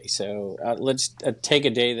the day. So let's take a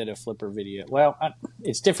day that a flipper video. Well,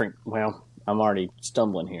 it's different. Well, I'm already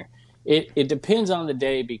stumbling here. it depends on the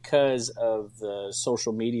day because of the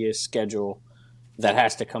social media schedule that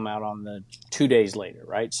has to come out on the 2 days later,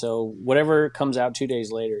 right? So whatever comes out 2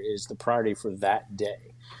 days later is the priority for that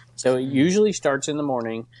day. So it usually starts in the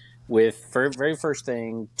morning with, for very first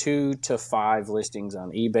thing, 2 to 5 listings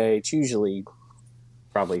on eBay. It's usually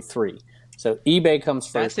probably 3. So eBay comes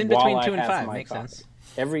first. That's in between 2 and 5. Makes sense.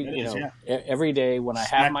 Every day when I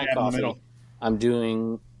have my coffee, I'm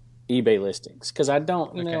doing eBay listings because I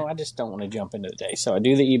don't, I just don't want to jump into the day. So I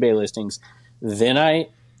do the eBay listings. Then I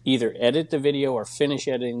either edit the video or finish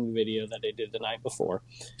editing the video that I did the night before.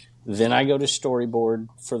 Then I go to storyboard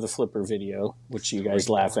for the flipper video, which you guys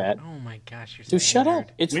laugh at. Oh my gosh, you're so Dude, shut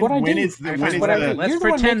up. It's what I do. Let's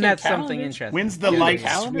pretend that's something interesting. When's the light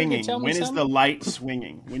swinging? When is the light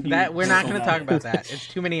swinging? We're not going to talk about that. It's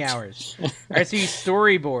too many hours. All right, so you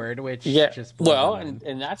storyboard, which just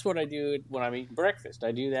and that's what I do when I'm eating breakfast.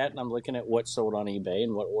 I do that, and I'm looking at what's sold on eBay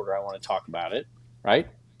and what order I want to talk about it, right?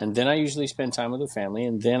 And then I usually spend time with the family,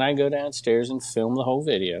 and then I go downstairs and film the whole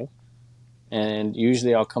video. And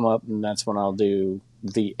usually I'll come up, and that's when I'll do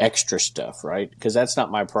the extra stuff, right? Because that's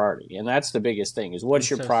not my priority. And that's the biggest thing is what's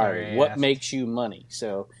your priority? What makes you money?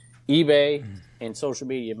 So eBay and social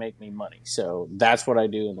media make me money. So that's what I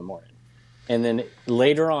do in the morning. And then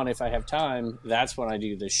later on, if I have time, that's when I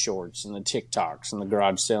do the shorts and the TikToks and the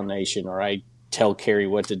Garage Sale Nation, or I tell Carrie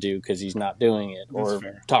what to do because he's not doing it, or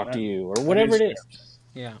talk to you, or whatever it is.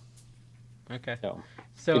 Yeah. Okay.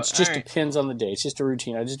 So it just depends on the day. It's just a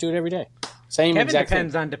routine. I just do it every day. Same Kevin exact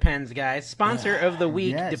depends thing. on Depends, guys. Sponsor of the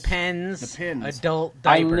week, Depends. Adult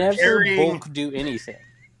I diapers. never bulk do anything.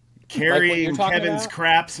 Carrying Kevin's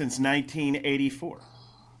crap since 1984.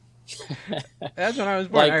 That's when I was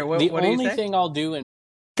born. Like, All right, what the do you only say? thing I'll do in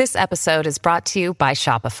This episode is brought to you by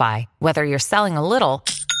Shopify. Whether you're selling a little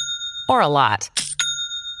or a lot,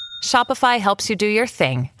 Shopify helps you do your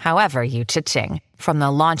thing, however you cha-ching. From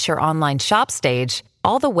the launch your online shop stage,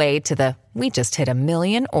 all the way to the we just hit 1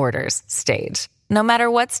 million orders stage. No matter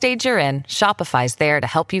what stage you're in, Shopify's there to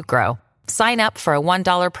help you grow. Sign up for a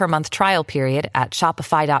 $1 per month trial period at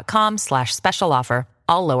shopify.com/special offer,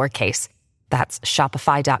 all lowercase. That's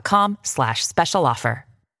shopify.com/special offer.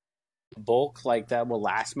 bulk like that will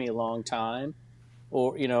last me a long time.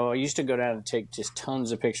 Or, I used to go down and take just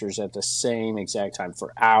tons of pictures at the same exact time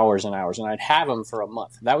for hours and hours, and I'd have them for a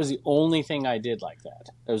month. That was the only thing I did like that.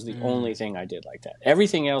 Only thing I did like that.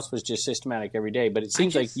 Everything else was just systematic every day, but it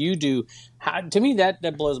seems like you do. To me, that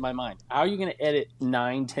blows my mind. How are you going to edit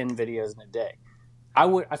 9-10 videos in a day?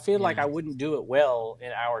 I feel like I wouldn't do it well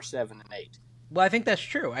in hour 7 and 8. Well, I think that's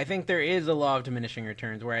true. I think there is a law of diminishing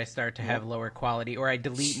returns where I start to have lower quality, or I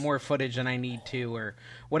delete more footage than I need to, or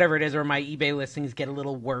whatever it is, or my eBay listings get a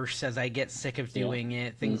little worse as I get sick of doing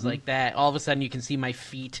it, things like that. All of a sudden you can see my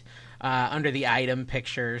feet under the item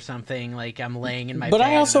picture or something, like I'm laying in my bed. But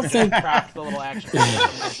I also think the little action figure in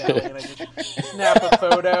my belly, and I just snap a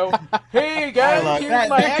photo. Hey guys, here's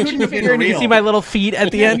my action figure, and you see my little feet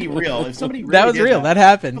at the end. Be real. If somebody really that was real. That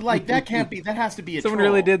happened. But like that can't be. That has to be a. Someone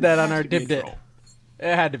troll. really did that on our It has to be a Dip. troll.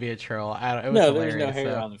 It had to be a troll. It was No, hilarious. there was no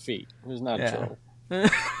hair on the feet. It was not a troll.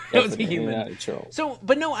 It was a human. Not a troll. So,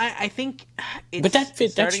 but no, I think it's But that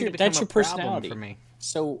fits. starting to That's become your a problem personality for me.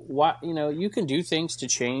 So what you can do things to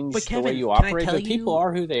change But the Kevin, way you can I operate. tell But people you-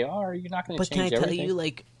 are who they are. You're not going to But can I change tell everything. you,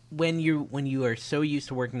 like, when you are so used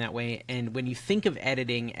to working that way, and when you think of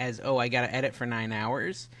editing as, I got to edit for 9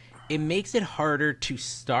 hours, it makes it harder to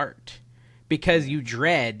start. Because you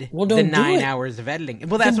dread the 9 hours of editing.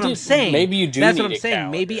 Well, that's what I'm saying. Maybe you do. That's need what I'm a saying.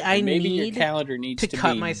 calendar. Maybe your calendar needs to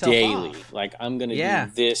cut be myself daily. off. Like I'm going to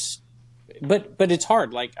do this, but it's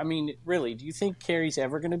hard. Like really, do you think Carrie's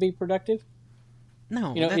ever going to be productive?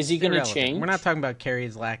 No. Is he going to irrelevant. change? We're not talking about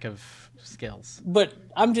Carrie's lack of skills. But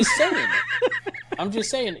I'm just saying.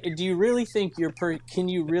 Do you really think can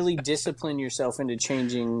you really discipline yourself into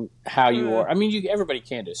changing how you are? I mean, everybody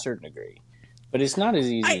can to a certain degree, but it's not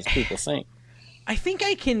as easy as people think. I think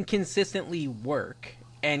I can consistently work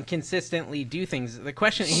and consistently do things. The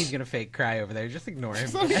question, he's going to fake cry over there. Just ignore him.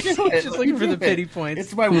 Just looking for the pity points.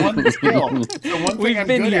 It's my one skill. It's the one thing We've I'm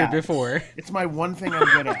been good here at. before. It's my one thing I'm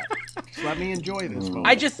good at. Just let me enjoy this moment.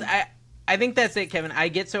 I think that's it, Kevin. I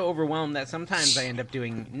get so overwhelmed that sometimes I end up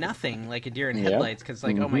doing nothing, like a deer in headlights, because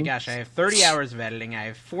oh my gosh, I have 30 hours of editing, I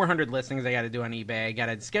have 400 listings I got to do on eBay, I got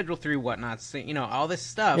to schedule through whatnots, all this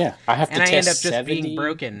stuff. Yeah, I have to and test I end up just 70 being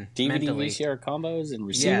broken DVD mentally. VCR combos and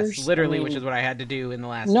receivers. Yes, literally, which is what I had to do in the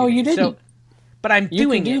last. No, few you days. didn't. But I'm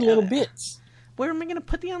doing do it. little bits. Where am I going to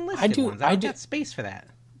put the unlisted ones? I don't got space for that.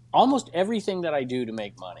 Almost everything that I do to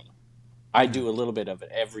make money, I do a little bit of it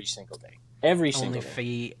every single day. Every single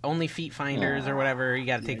only feet finders or whatever. You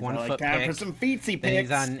got to take one foot time pick. for some feetsy Then picks.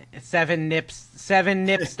 he's on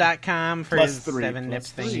 7nips.com for his 3, 7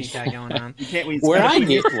 nips thing he's got going on. You can't win. Where I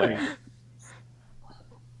get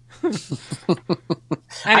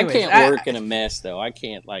I can't work in a mess though. I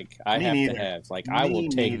can't I have to have I will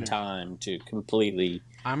take time to completely.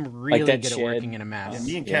 I'm really good at working in a mess.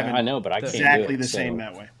 Yeah, me and Kevin, I know, but I can't exactly do it, the same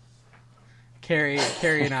that way. Carrie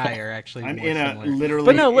and I are actually. I'm more in similar. literally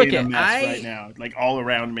but no, look in a mess right now, like all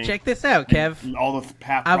around me. Check this out, Kev. All the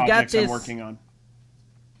projects I'm working on.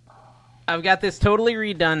 I've got this totally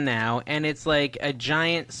redone now, and it's like a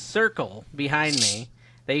giant circle behind me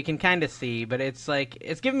that you can kind of see, but it's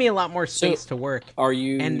giving me a lot more space to work. Are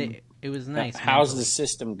you? And it was nice. How's the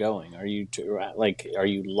system going? Are you are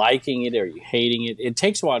you liking it? Are you hating it? It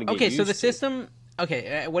takes a while to get used so the to. System.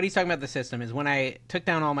 Okay, what he's talking about the system is when I took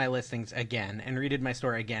down all my listings again and redid my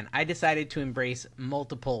store again, I decided to embrace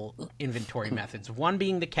multiple inventory methods. 1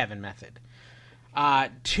 being the Kevin method,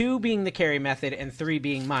 2 being the Carrie method, and 3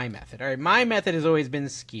 being my method. All right, my method has always been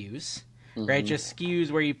SKUs, right? Just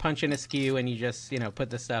SKUs where you punch in a SKU and you just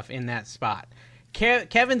put the stuff in that spot.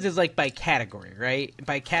 Kevin's is like by category, right?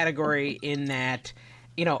 By category in that.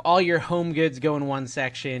 All your home goods go in one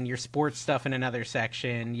section, your sports stuff in another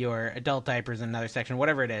section, your adult diapers in another section,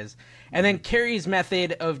 whatever it is. And then Carrie's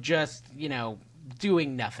method of just,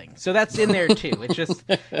 doing nothing. So that's in there too. It's just...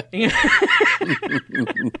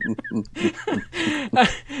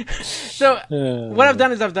 So what I've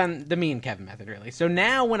done is I've done the me and Kevin method, really. So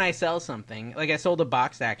now when I sell something, like I sold a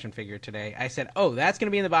boxed action figure today, I said, oh, that's going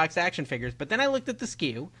to be in the boxed action figures. But then I looked at the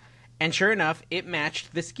SKU. And sure enough, it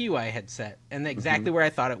matched the SKU I had set and exactly where I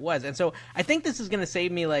thought it was. And so I think this is going to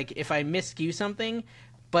save me, if I mis-SKU something,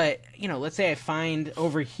 but, let's say I find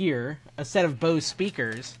over here a set of Bose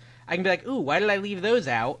speakers, I can be like, ooh, why did I leave those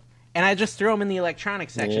out? And I just throw them in the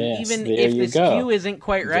electronics section. Yes, even if the SKU isn't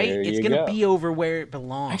quite right, it's going to be over where it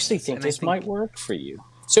belongs. I actually think this might work for you.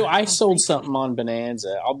 So I sold something on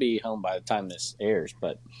Bonanza. I'll be home by the time this airs,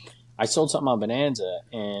 but I sold something on Bonanza,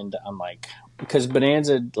 and I'm like... Because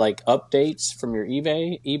Bonanza updates from your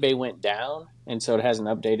eBay went down, and so it hasn't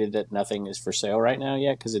updated that nothing is for sale right now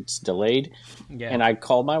yet because it's delayed. Yeah. And I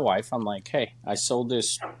called my wife. I'm like, hey, I sold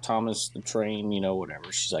this Thomas the Train,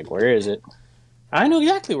 whatever. She's like, where is it? I know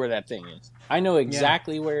exactly where that thing is. I know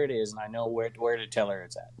exactly where it is, and I know where to tell her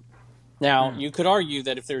it's at. Now, you could argue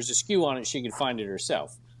that if there's a SKU on it, she could find it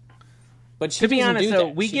herself. But to be honest, though,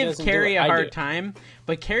 we give Carrie a hard time,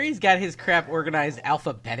 but Carrie's got his crap organized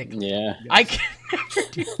alphabetically. Yeah. I can never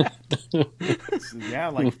do that. Yeah,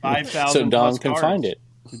 like 5,000 So Don can cards. find it.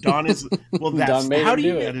 Don is, well, that's, Don made how him do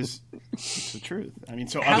you, do it. that is it's the truth. I mean,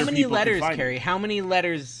 so how other many people letters, can find Carrie? it. How many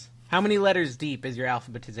letters deep is your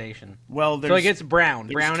alphabetization? Well, there's... So it's brown.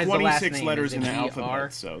 Brown is the last name. 26 letters in the G-R?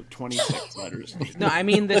 alphabet, so 26 letters. No, I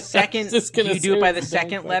mean the second... do you do it by the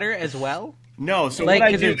second letter as well? No, so what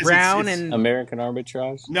I do is brown it's, and American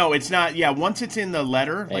arbitrage. No, it's not. Yeah, once it's in the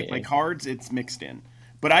letter, like my cards, it's mixed in.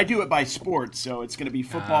 But I do it by sports, so it's going to be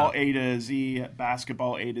football A to Z,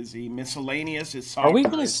 basketball A to Z, miscellaneous is soccer. Are we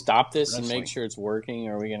going to stop this and make sure it's working,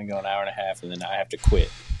 or are we going to go an hour and a half and then I have to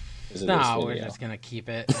quit? No, we're just going to keep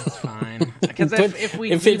it. That's fine. Because if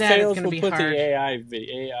we do that, it's going to be hard.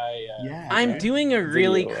 The AI I'm doing a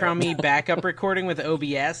really crummy backup recording with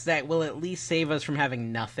OBS that will at least save us from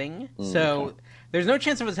having nothing. So there's no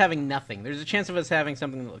chance of us having nothing. There's a chance of us having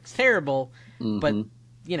something that looks terrible, but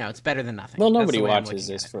it's better than nothing. Well, nobody watches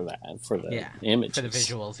this for the images, for the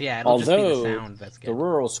visuals. Yeah, it'll just be the sound. That's good. The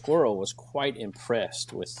rural squirrel was quite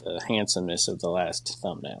impressed with the handsomeness of the last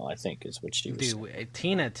thumbnail. I think is what she was. Dude,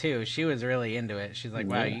 Tina too. She was really into it. She's like,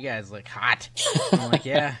 "Wow, you guys look hot." I'm like,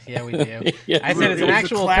 "Yeah, we do." I said it's an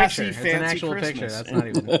actual picture. It's an actual picture. That's not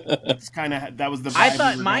even. It's kind of that was the. I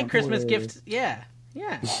thought my Christmas gift. Yeah.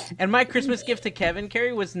 And my Christmas gift to Kevin,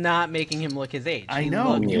 Carrie, was not making him look his age. I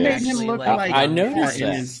know. You made him look like I noticed in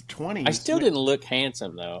that. his 20s. I still didn't look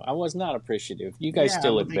handsome, though. I was not appreciative. You guys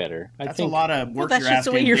still look better. That's a lot of work that's you're just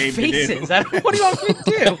the way asking your Dave face to do. is. What do you want me to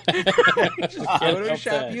do? Just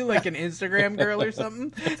Photoshop you like an Instagram girl or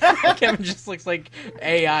something? Kevin just looks like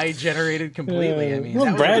AI generated completely. I mean,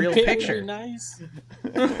 that was Brad a real Pitt picture. would be nice.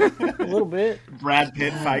 A little bit. Brad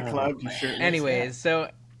Pitt Fight Club. Anyways,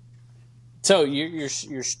 So your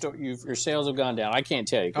sales have gone down. I can't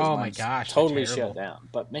tell you. Oh my gosh, totally shut down.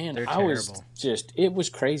 But man, they're it was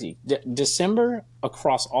crazy. December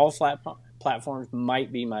across all platforms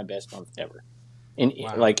might be my best month ever,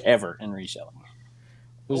 ever in reselling.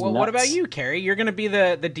 Well, what about you, Carrie? You're going to be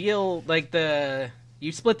the deal, like the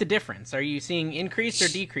You split the difference. Are you seeing increased or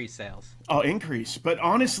decreased sales? Oh, increase. But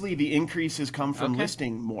honestly, the increases come from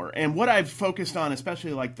listing more. And what I've focused on,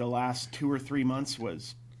 especially like the last 2 or 3 months,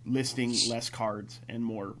 was listing less cards and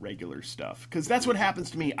more regular stuff. Because that's what happens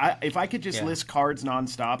to me. If I could just list cards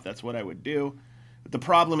nonstop, that's what I would do. But the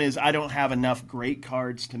problem is I don't have enough great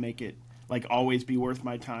cards to make it like always be worth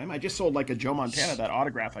my time. I just sold like a Joe Montana, that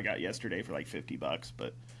autograph I got yesterday, for like $50.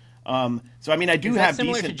 But so I mean, I do have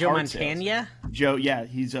similar decent to Joe card Montana? sales. Joe, yeah,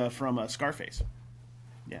 he's from Scarface.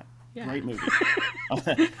 Yeah, great movie.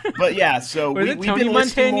 But yeah, so we've been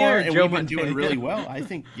listing more, and we've been doing really well. I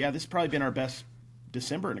think, this has probably been our best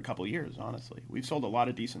December in a couple of years, honestly. We've sold a lot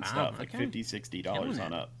of decent stuff, like $50, $60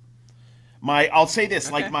 on up. I'll say this,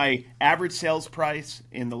 like my average sales price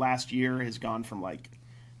in the last year has gone from like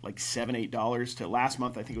 $7, $8 to last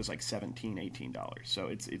month. I think it was like $17, $18. So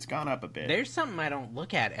it's gone up a bit. There's something I don't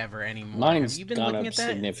look at ever anymore. Mine's Have you been gone looking up at that?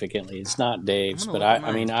 significantly. It's not Dave's, but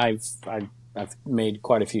I mean, I've made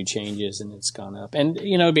quite a few changes and it's gone up. And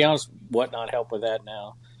to be honest, Whatnot help with that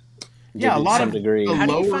now. Yeah, a lot some of degree. the How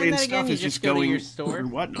do you lower find end that again? stuff You is just just go to going your store? through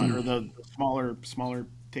Whatnot, or the smaller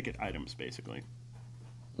ticket items, basically.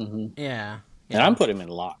 Yeah. And I'm putting them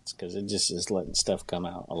in lots because it just is letting stuff come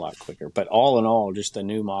out a lot quicker. But all in all, just the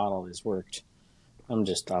new model has worked. I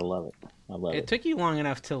love it. I love it. It took you long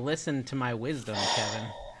enough to listen to my wisdom, Kevin.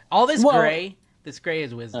 All this gray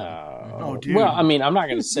is wisdom. Oh, dude. Well, I mean, I'm not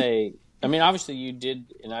going to say. I mean, obviously you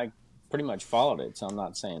did, and I pretty much followed it. So I'm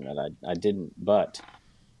not saying that I didn't, but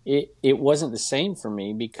it wasn't the same for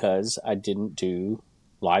me because I didn't do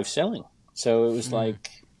live selling. So it was like.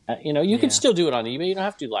 You can still do it on eBay. You don't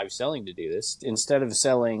have to do live selling to do this. Instead of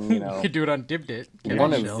selling, you could do it on Dibdit.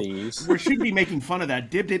 One of these. We should be making fun of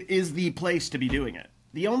that. Dibdit is the place to be doing it.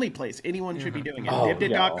 The only place anyone should be doing it.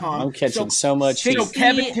 Dibdit.com. I'm catching so much heat. So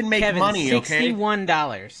Kevin can make money, okay?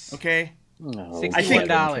 $61. Okay? No,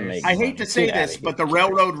 $61. I hate to say this, but the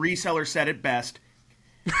railroad reseller said it best.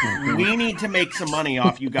 We need to make some money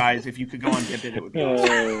off you guys. If you could go on Dibdit, it would be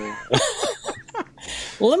awesome.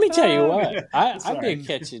 Well, let me tell you what. I've been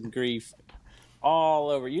catching grief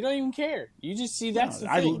all over. You don't even care. You just see that's the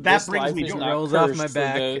thing. That brings me joy. Rolls off my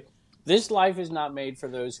back. This life is not made for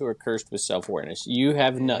those who are cursed with self-awareness. You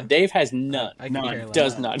have none. Dave has none.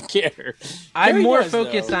 Does not care. I'm more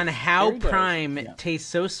focused on how Prime tastes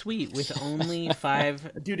so sweet with only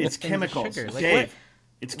 5 Dude, it's chemicals. sugar. Like, Dave,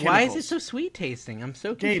 it's chemicals. Why is it so sweet tasting? I'm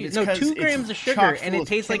so confused. Dave, 2 grams of sugar, and it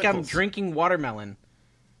tastes like I'm drinking watermelon.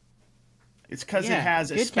 It's because it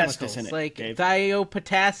has asbestos in it, like Dave.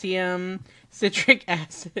 thiopotassium, citric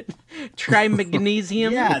acid,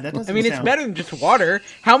 trimagnesium. That doesn't it's better than just water.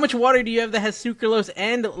 How much water do you have that has sucralose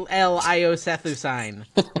and L-iosethusine?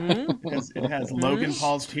 It has Logan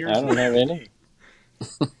Paul's tears. I don't have any.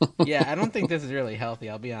 Yeah, I don't think this is really healthy,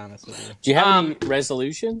 I'll be honest with you. Do you have any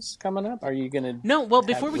resolutions coming up? Are you going to No, well,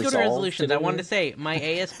 before we go to resolutions, I wanted to say my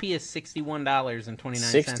ASP is $61.29.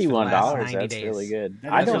 $61, that's really good.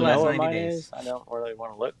 I don't know what mine is. I don't really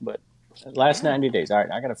want to look, but last 90 days. All right,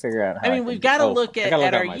 I got to figure out how we've got to look at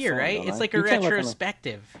our year, right? It's like a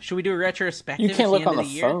retrospective. Should we do a retrospective? You can't look on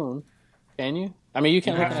the phone, can you? I mean, you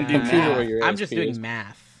can't look on the computer where your ASP I'm just doing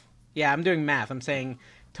math. Yeah, I'm doing math. I'm saying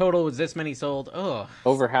total was this many sold. Oh,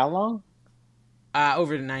 over how long?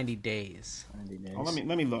 Over 90 days. 90 days. Well,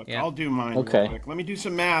 let me look. Yeah. I'll do mine. Okay. Real quick. Let me do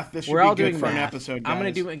some math. This should We're all be good doing for math. an episode, guys. I'm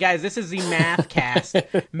gonna do, guys. This is the Math Cast.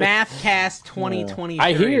 Math Cast 2023.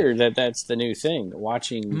 I hear that's the new thing.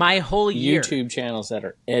 Watching my whole year YouTube channels that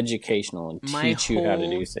are educational and teach you how to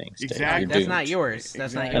do things. Exactly. That's not yours.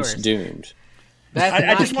 That's not yours. That's doomed.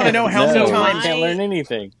 I just want to know how many times. I can't learn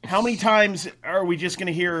anything. How many times are we just going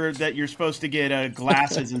to hear that you're supposed to get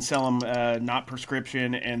glasses and sell them not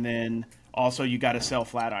prescription, and then also you got to sell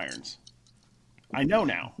flat irons? I know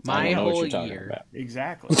now. My whole year. About.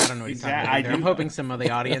 Exactly. I don't know what he's talking about. I'm hoping some of the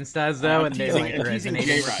audience does, though, and they're like resonating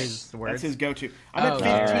with his words. That's his go-to. I'm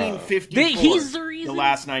at $15.54 He's the reason. The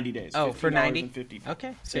last 90 days. Oh, for 90? $50.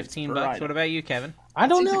 Okay, $15. What about you, Kevin? I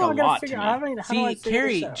don't know. Like I got to figure out. See,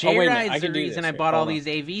 Carrie, J-Ride's the reason I bought all these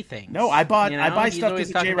AV things. No, I buy stuff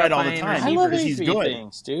because of J-Ride all the time. I love he's AV good.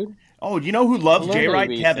 things, dude. Oh, do you know who loves J-Ride?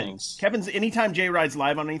 Kevin. Things. Kevin's anytime J-Ride's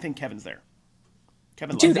live on anything, Kevin's there.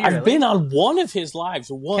 Kevin Dude, loves I've been on one of his lives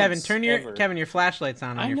once. Kevin, turn your flashlights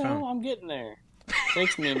on your phone. I know, I'm getting there.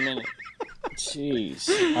 Takes me a minute. Jeez.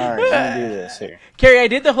 All right, let me do this here. Carrie, I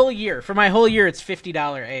did the whole year. For my whole year, it's $50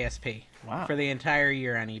 ASP. Wow. For the entire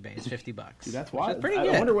year on eBay, it's $50. Dude, that's wild. Pretty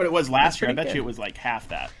good. I wonder what it was last year. I bet you it was like half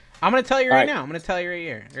that. I'm going to tell you right now. I'm going to tell you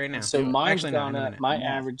right now. So mine's gone up. My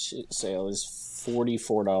average sale is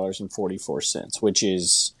 $44.44, which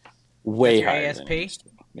is way higher ASP? than it used to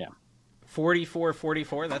be. Yeah.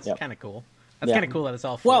 44.44. That's kind of cool. That's kind of cool that it's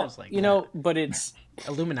all well, fours like you know, but it's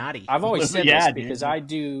Illuminati. I've always said Yeah, this dude. because I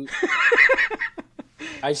do.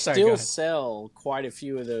 I Sorry, go still ahead. sell quite a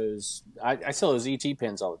few of those. I sell those ET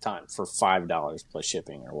pins all the time for $5 plus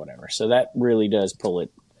shipping or whatever. So that really does pull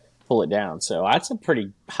it down. So that's a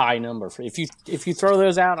pretty high number for if you throw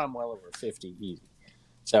those out, I'm well over 50 easy.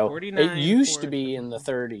 So 49 it used to for- be in the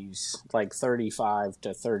 30s, like $35 to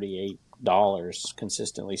 $38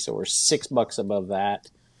 consistently. So we're $6 above that,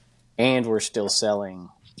 and we're still selling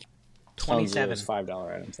tons of 27. those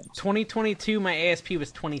 $5 item things. 2022, my ASP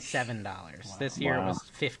was $27. This year it was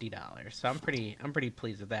 $50. So I'm pretty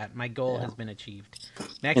pleased with that. My goal has been achieved.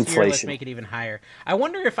 Next year, let's Inflation. make it even higher. I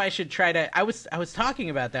wonder if I should try to. I was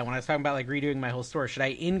talking about that when I was talking about like redoing my whole store. Should I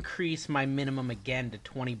increase my minimum again to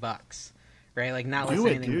 $20? Right, like not list Do it,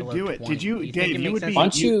 anything dude, below do it. 20. Did you- Do think Dave, it you makes would sense be- to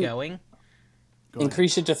Aren't keep you- going?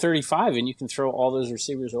 Increase it to 35, and you can throw all those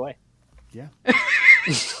receivers away. Yeah.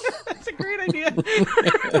 That's a great idea.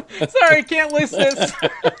 Sorry, can't list this.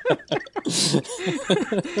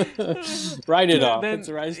 Write it off. Then- It's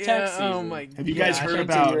a rise yeah, tax season. oh my Have you guys gosh, heard I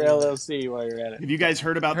about- To your LLC while you're at it. Have you guys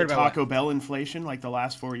heard about Heard the about Taco Bell inflation, like the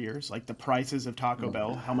last 4 years? Like the prices of Taco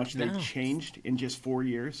Bell, how much they've changed in just 4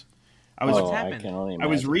 years? I was Oh, I happened? can only I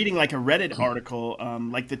was imagine. reading like a Reddit article,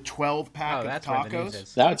 like the 12-pack Oh, of that's where the news tacos.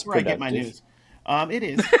 is. That's where I get my productive. news. It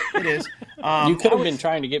is. It is. You could have been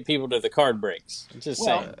trying to get people to the card breaks. Just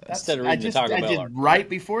Well, saying. that's- Instead of I reading just, the Taco I Bell did article. right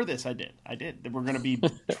before this. I did. We're going to be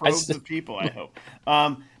troves of people, I hope.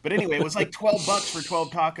 But anyway, it was like $12 for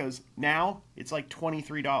 12 tacos. Now it's like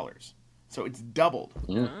 $23. So it's doubled.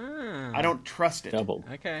 I don't trust it. Doubled.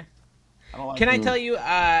 Okay. I don't like Can I it. tell you?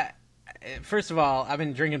 First of all, I've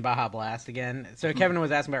been drinking Baja Blast again. So Kevin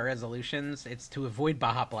was asking about resolutions. It's to avoid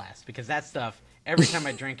Baja Blast because that stuff. Every time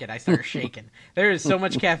I drink it, I start shaking. There is so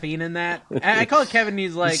much caffeine in that. And I call Kevin. And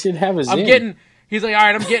he's like, should have a I'm Zyn. getting. He's like, all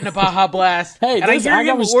right, I'm getting a Baja Blast. Hey, and I this- hear I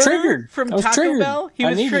him was order triggered. from I was Taco triggered. Bell. He I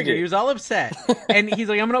was needed triggered. it. He was all upset. And he's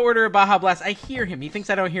like, I'm gonna order a Baja Blast. I hear him. He thinks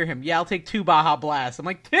I don't hear him. Yeah, I'll take 2 Baja Blasts. I'm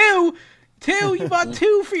like, 2? 2? You bought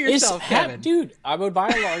 2 for yourself, Kevin. Dude, I would buy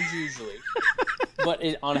a large usually, but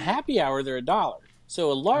on happy hour they're $1.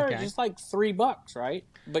 So a large Okay. is like $3, right?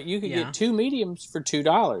 But you could Yeah. get 2 mediums for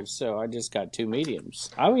 $2. So I just got 2 mediums.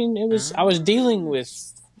 I mean, I was dealing with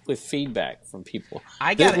feedback from people.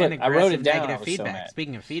 I got Look, an I wrote aggressive it down, I negative was so feedback. mad.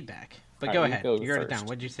 Speaking of feedback. But All go right, you ahead. go You wrote it first. down.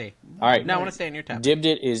 What'd you say? All right. No, I want to stay on your topic. Dibbed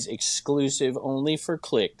It is exclusive only for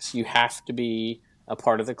clicks. You have to be a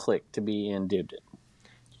part of the click to be in Dibbed It.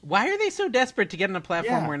 Why are they so desperate to get on a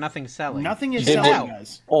platform Yeah. where nothing's selling? Nothing is Chill selling, out.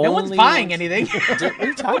 guys. No one's Only buying ones- anything. What are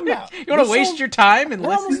you talking about? You want to waste your time and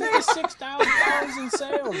We're almost listen? at $6,000 in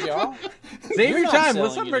sales, y'all. Save You're your not time. selling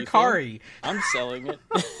Listen to anything. Mercari. I'm selling it.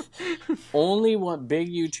 Only want big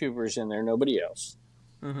YouTubers in there, nobody else.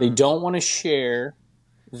 They don't want to share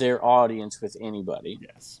their audience with anybody.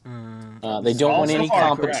 Yes. They don't want Also any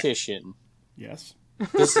far correct. competition. Yes.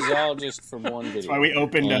 This is all just from one video. That's why we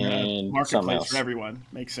opened a And something marketplace else. for everyone.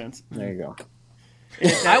 Makes sense. There you go.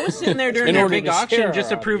 I was sitting there during In their order big to auction share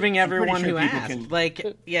just our approving audience. I'm pretty everyone sure who people asked. can-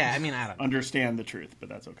 Like, yeah, I mean, I don't know. Understand the truth, but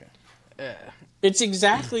that's okay. It's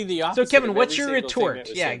exactly the opposite. So, Kevin, of what's every your single thing retort? that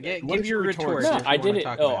was Yeah, said there. What give is your your retort? retort. No, if you I wanna did it.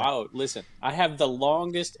 talk Oh, about listen. I have the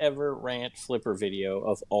longest ever rant flipper video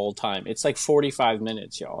of all time. It's like 45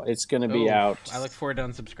 minutes, y'all. It's going to be Oh, out I look forward to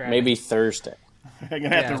unsubscribing. maybe Thursday. I'm going to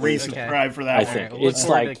have to Yeah, resubscribe for that I one. All think. right, we'll look It's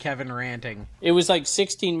forward like- to Kevin ranting. It was like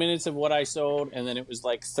 16 minutes of what I sold, and then it was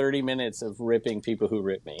like 30 minutes of ripping people who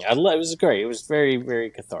ripped me. It was great. It was very, very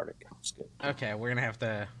cathartic. It was good. Okay, we're gonna have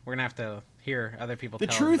to hear other people. The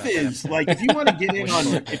tell us truth about that is, like, if you want to get in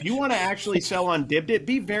on, if you want to actually sell on Dibbed It,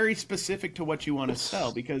 be very specific to what you want to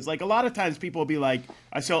sell, because, like, a lot of times people will be like,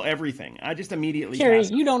 "I sell everything." I just immediately Carrie, pass.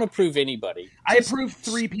 you don't approve anybody. I approved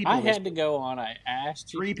 3 people. I this had to go on. I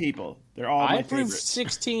asked you. 3 people. They're all I my approved favorites.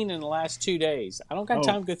 16 in the last 2 days. I don't got Oh.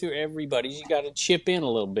 time to go through everybody's. You got to chip in a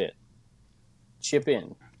little bit. Chip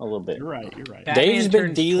in a little bit. You're right. You're right. Batman Dave's been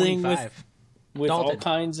turns dealing 25. with all Dalton.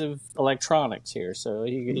 kinds of electronics here, so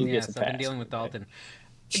he Yes, gets a I've been pass. dealing with Dalton.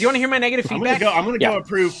 Do you want to hear my negative I'm gonna feedback? go. I'm gonna Yeah. go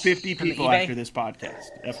approve 50 people eBay? after this podcast.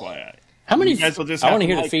 FYI. How many? You guys will just I have want to to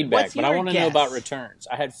hear the like it. feedback, What's but I your want to know guess? about returns.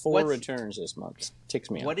 I had 4 What's- returns this month. Ticks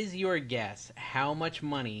me off. What is your guess? How much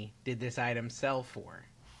money did this item sell for?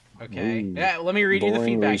 Okay. Let me read you the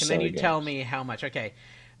boring feedback, and then reseller you tell games. me how much. Okay.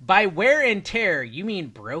 By wear and tear, you mean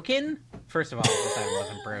broken? First of all, this item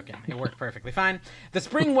wasn't broken. It worked perfectly fine. The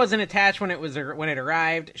spring wasn't attached when it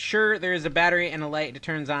arrived. Sure, there is a battery and a light it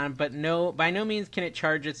turns on, but by no means can it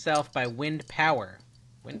charge itself by wind power.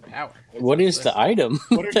 Wind power. What is the item?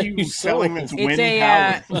 What are you selling that's wind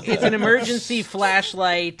It's powered? it's an emergency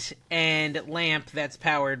flashlight and lamp that's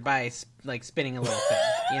powered by like spinning a little thing.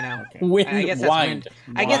 You know, Wind, I guess that's wind.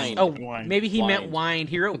 wind. I guess. Oh, Wind. maybe he meant Wind.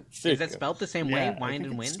 wind. Is that spelled the same way? Yeah, I Wind think and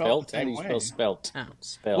it's wind. spelled- Spelt. How do you spell spelt? Oh.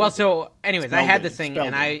 Spelled. Well, so anyways, I Spelled had it, this thing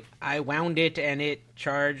spelled and it. I wound it and it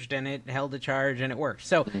charged and it held the charge and it worked.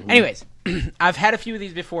 So, anyways, I've had a few of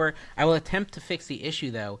these before. I will attempt to fix the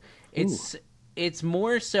issue though. It's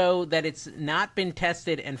more so that it's not been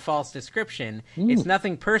tested and false description. It's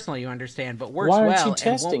nothing personal, you understand, but works Why aren't well you and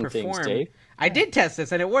testing won't things, perform. Dave? I did test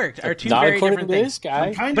this and it worked. Are two Not very according different to things. this guy.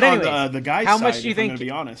 I'm kind But of anyways, on the guy's how side, much do you if think? I'm going to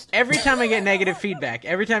be honest. Every time I get negative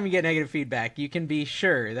feedback, you can be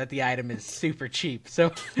sure that the item is super cheap.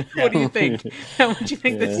 So, what do you think? How much do you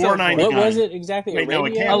think this sold for? $4.99. What was it exactly? Wait, A no, it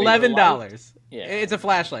radio? can't be. $11. Yeah. It's a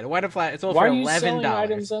flashlight. Why it sold Why for are you $11? selling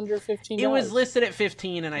items under $15? It was listed at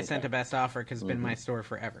 $15, and I sent a best offer because it's been my store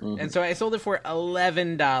forever. And so I sold it for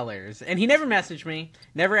 $11. And he never messaged me,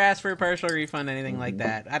 never asked for a partial refund, anything like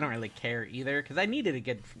that. I don't really care either because I needed to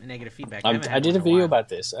get negative feedback. I haven't had did a one in video while. about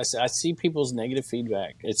this. I see people's negative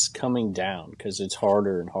feedback. It's coming down because it's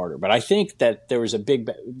harder and harder. But I think that there was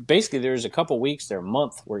basically there was a couple weeks there, a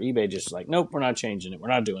month, where eBay just like, nope, we're not changing it. We're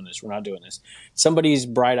not doing this. We're not doing this. Somebody's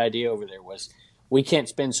bright idea over there was, we can't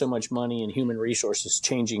spend so much money in human resources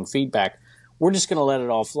changing feedback. We're just going to let it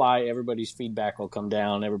all fly. Everybody's feedback will come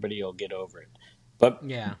down. Everybody will get over it. But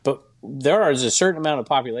there is a certain amount of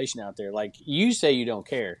population out there. Like you say, you don't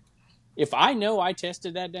care. If I know I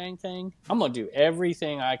tested that dang thing, I'm going to do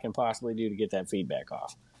everything I can possibly do to get that feedback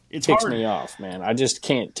off. It's Ticks hard. me off, man. I just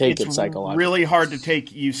can't take it It's psychologically. really hard to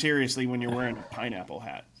take you seriously when you're wearing a pineapple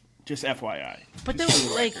hat. Just FYI. But though,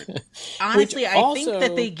 like, honestly, I think also-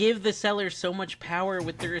 that they give the seller so much power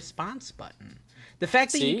with the response button. The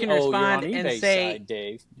fact that See? you can You're respond on and eBay say, side,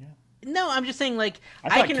 Dave. no, I'm just saying, like, I I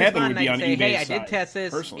thought can Kevin respond would and be I on can say, eBay's hey, I did side, test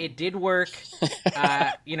this. personally. It did work.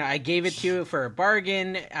 I gave it to you for a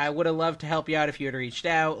bargain. I would have loved to help you out if you had reached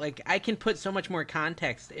out. Like, I can put so much more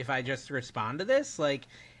context if I just respond to this. Like,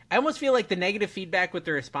 I almost feel like the negative feedback with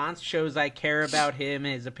the response shows I care about him,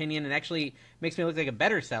 his opinion, and actually makes me look like a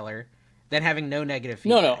better seller than having no negative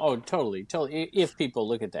feedback. No. Oh, totally. If people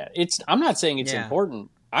look at that, I'm not saying it's Yeah. important.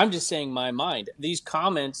 I'm just saying my mind. These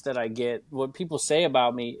comments that I get, what people say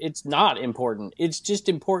about me, it's not important. It's just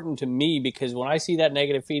important to me because when I see that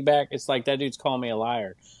negative feedback, it's like that dude's calling me a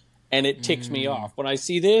liar, and it ticks me off. When I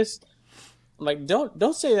see this, I'm like,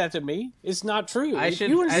 don't say that to me. It's not true. I If should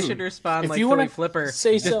you wanna- respond if like you Philly wanna Flipper.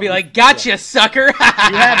 say Just be something- like, gotcha, sucker.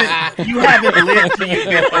 You haven't lived till you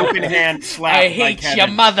get open hand slapped I by hate Kevin. your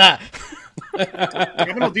mother.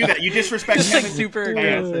 Kevin will do that. You disrespect Just like Kevin. super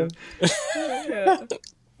aggressive.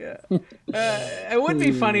 Yeah. It would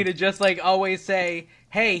be funny to just like always say,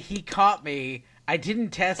 hey, he caught me. I didn't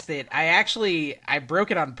test it. I broke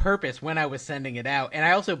it on purpose when I was sending it out. And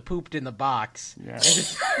I also pooped in the box. Yeah.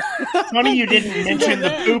 It's funny you didn't mention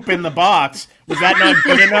the poop in the box. Was that not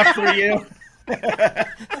good enough for you?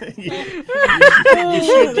 you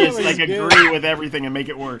should just like agree with everything and make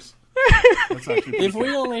it worse. That's actually If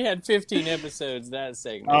we only had 15 episodes, that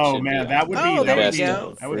segment. Oh should man, be that would be Oh, that there would you be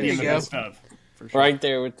go. that would There be you the go. best of for sure. right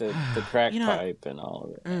there with the crack You know- pipe and all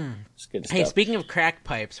of it. It's good stuff. Hey, speaking of crack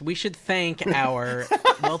pipes, we should thank our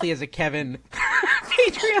Wealthy as a Kevin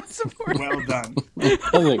Patreon support. Well done. That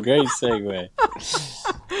was a great segue.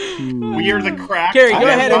 We are the crack. Carrie, go pipe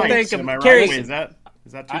ahead and pipes. thank him. Am I right? Carrie- Wait, is that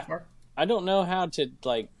too far? I don't know how to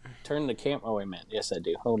like turn the camera. Oh wait a minute. Yes, I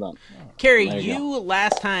do. Hold on. Carrie, There you you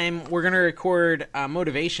last time were going to record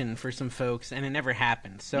motivation for some folks, and it never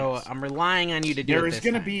happened. So I'm relying on you to do There it is this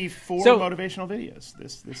going to time. be 4 So- motivational videos.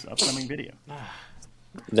 This upcoming video.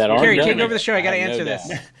 That are Carrie, done. take over the show. I got to have no answer this.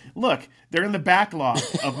 doubt. Look, they're in the backlog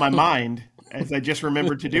of my mind as I just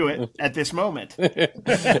remembered to do it at this moment. You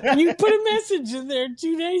put a message in there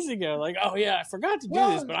 2 days ago, like, "Oh yeah, I forgot to do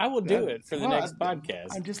this, but I will do it for the next podcast."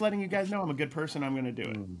 I'm just letting you guys know I'm a good person. I'm going to do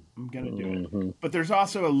it. I'm going to do it. But there's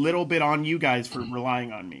also a little bit on you guys for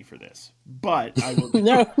relying on me for this. But I will.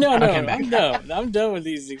 No. I'm done with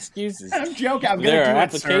these excuses. I'm joking. I'm There going are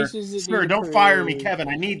to do it, applications that sir. Sir, need don't fire me, approved. Kevin.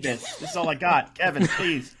 I need this. This is all I got. Kevin,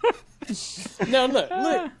 please. No,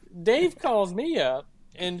 look. Dave calls me up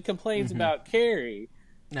and complains about Carrie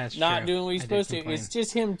That's not true. doing what he's I did supposed to. complain. It's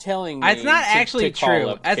just him telling me. It's not actually to call true.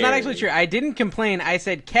 up That's not actually Carrie. true. I didn't complain. I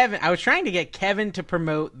said Kevin. I was trying to get Kevin to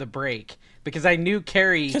promote the break because I knew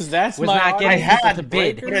Carrie 'Cause that's was my not audience. getting I people had to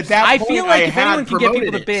bid. But at that I point, feel like I if had anyone can get people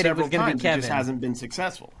promoted to bid, it several was going to be times. It Kevin. just hasn't been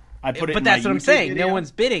successful. I put it. But in that's my what I'm YouTube saying. video. No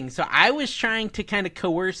one's bidding. So I was trying to kind of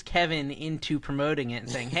coerce Kevin into promoting it and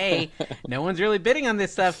saying, "Hey, no one's really bidding on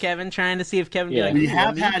this stuff, Kevin." Trying to see if Kevin would be like, We "Ooh, have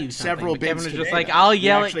let me had do several something." But Kevin bids was just today, like, though. "I'll We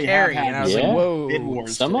yell at actually Carrie," have and I was had like, Yeah. "Whoa." bid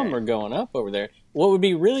wars Some of today. them are going up over there. What would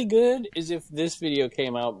be really good is if this video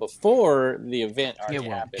came out before the event already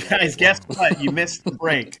happened. Guys, guess what? You missed the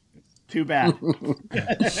break. Too bad.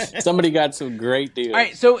 Somebody got some great deals. All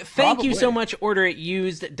right, so thank you so Probably. much,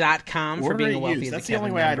 orderitused.com, for Order being it a Wealthy used. as a That's the Kevin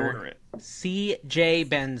only way I'd member. order it. CJ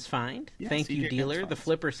Ben's Find. Yeah, Thank you, CJ Dealer, Ben's the Finds.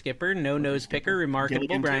 Flipper Skipper, No Nose Picker, Remarkable,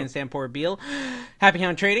 Gilligan, Brian too. Stampor Beal, Happy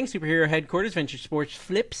Hound Trading, Superhero Headquarters, Venture Sports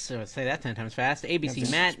Flips, so let's say that 10 times fast, ABC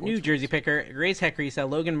Venture Matt, Sports New Jersey Picker, Grace Heck Resell,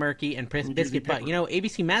 Logan Murky, and Biscuit Butt. Picker. You know,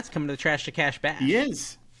 ABC Matt's coming to the Trash to Cash Bash. He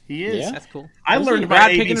is. He is. Yeah. That's cool. I learned about Rod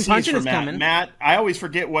Picking and ABCs Punching from is Matt. coming. Matt, I always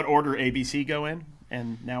forget what order ABC go in,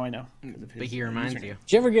 and now I know. But he reminds you. Did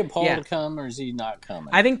you ever get Paul Yeah. to come, or is he not coming?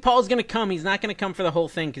 I think Paul's going to come. He's not going to come for the whole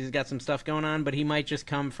thing because he's got some stuff going on, but he might just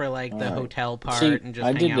come for like the hotel part See, and just I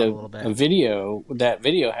hang did out a little bit. a video. That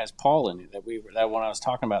video has Paul in it. That one I was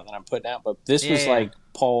talking about that I'm putting out. But this was Yeah. like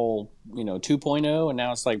Paul, 2.0, and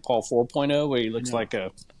now it's like Paul 4.0, where he looks like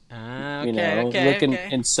a, looking.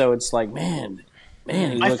 And so it's like, man,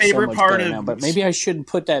 he My looks favorite so much part better of- now. But maybe I shouldn't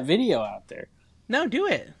put that video out there. No, do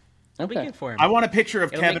it. It'll be Okay. good for him. I want a picture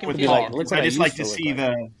of It'll make Kevin him with feel Paul. like, look I what I just like used to to see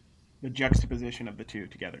look the juxtaposition of the two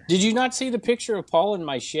together. Did you not see the picture of Paul in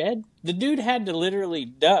my shed? The dude had to literally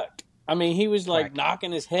duck. I mean, he was like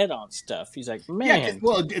knocking his head on stuff. He's like, man. Yeah,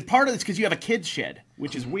 well, part of it's because you have a kid's shed,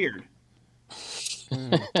 which is weird.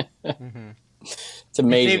 It's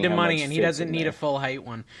amazing. Saved him how money, much and he fits doesn't in need there. a full height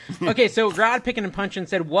one. Okay, so Rod Picking and Punching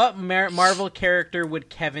said, what Marvel character would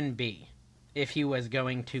Kevin be if he was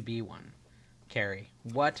going to be one? Carrie,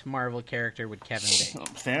 what Marvel character would Kevin be?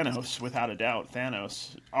 Thanos, without a doubt.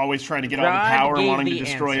 Thanos. Always trying to get all Rod the power and gave wanting to the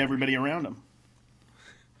destroy answer. everybody around him.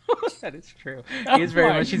 That is true. He is very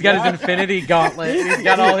my much. He's got his Infinity Gauntlet. He's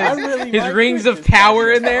got all I his, really his like rings it. of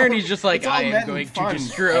power in there, and he's just like, It's all I am meant in going to fun.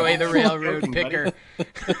 destroy the railroad Joking, buddy. picker.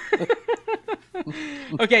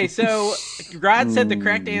 Okay, so Rod said the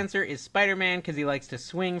correct answer is Spider-Man because he likes to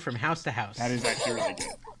swing from house to house. That is actually really good.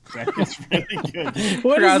 That is really good.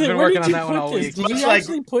 What Rod's is it? been Where working did on you that one put all this? week. Did you Much like-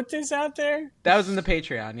 actually put this out there? That was in the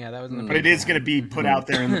Patreon. Yeah, that was in the But it is going to be put out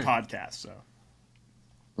there in the podcast, so.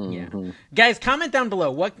 Yeah. Guys, comment down below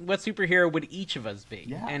what superhero would each of us be,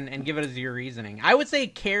 Yeah. and give it as your reasoning. I would say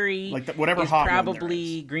Carrie Like whatever is hot one there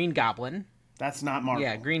probably is. Green Goblin. That's not Marvel.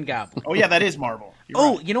 Yeah, Green Goblin. Oh, yeah, that is Marvel. You're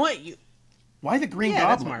Oh, right. you know what? Why the Green Yeah,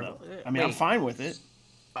 that's Goblin, Marvel. though? I mean, I'm Wait. fine with it.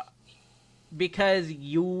 Because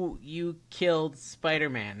you killed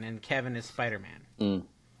Spider-Man, and Kevin is Spider-Man.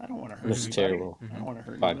 I don't want to hurt This is anybody. terrible. I don't want to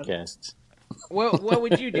hurt anybody. Podcasts. What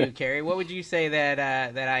would you do, Carrie? What would you say that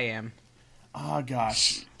I am? Oh,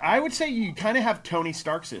 gosh. I would say you kind of have Tony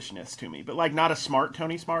Starks-ishness to me, but like not a smart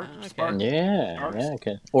Tony Stark. Okay. Yeah, Starks. yeah,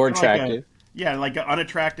 okay. Or Kinda like attractive. like an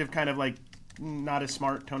unattractive, kind of like not as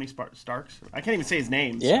smart Tony Starks. I can't even say his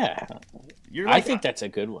name. so Yeah. You're I like, think that's a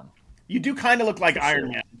good one. you do kind of look like Iron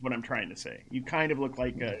Man, is what I'm trying to say. You kind of look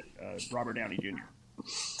like Robert Downey Jr.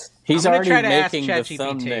 He's I'm gonna already try to ask making the ChatGPT.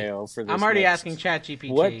 thumbnail for this. I'm already next. asking ChatGPT.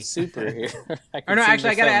 What superhero? Or no, actually,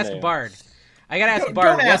 I gotta ask Bard. I gotta ask Don't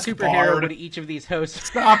Bard. What ask superhero Bard. would each of these hosts?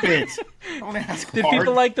 Stop it! Don't ask Did Bard.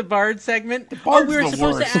 people like the Bard segment? Bard's we were the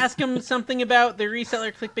supposed worst. to ask him something about the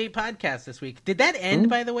Reseller Clickbait podcast this week. Did that end,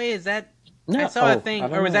 by the way? Is that No. I saw a Oh, thing, I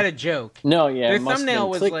don't or was know. that a joke? No, yeah. Their it must have thumbnail been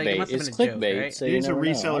was clickbait. like- it must have it's been a joke, clickbait, right? so It you is a never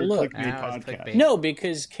know. reseller Oh, look. clickbait Ah, it was podcast. clickbait. No,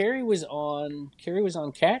 because Carrie was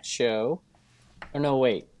on Cat's show. Or no,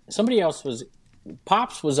 wait. Somebody else was.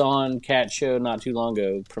 Pops was on Cat's show not too long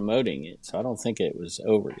ago promoting it, so I don't think it was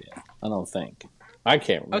over yet. I don't think. I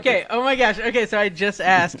can't remember. Okay. Oh my gosh. Okay. So I just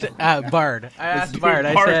asked Bard. I asked Bard.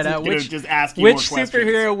 I Bard's said, gonna which just ask you which more questions.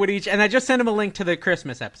 superhero would each? And I just sent him a link to the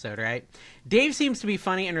Christmas episode. Right. Dave seems to be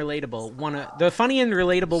funny and relatable. The funny and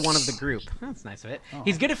relatable one of the group. That's nice of it. Oh.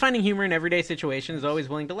 He's good at finding humor in everyday situations. Always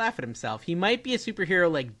willing to laugh at himself. He might be a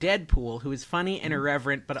superhero like Deadpool, who is funny and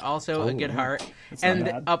irreverent, but also a good heart and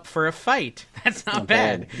bad. up for a fight. That's not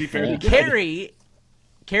bad. Be fairly good.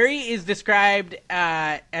 Carrie is described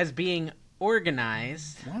as being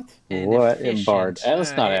organized. What? and What in efficient. Bard?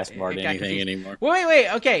 Let's not ask it Bard got anything confused. anymore. Wait.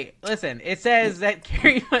 Okay, listen. It says that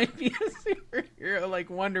Carrie might be a superhero like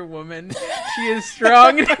Wonder Woman. She is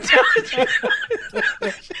strong and intelligent.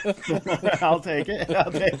 I'll take it.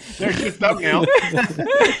 There's your thumbnail.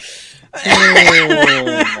 Oh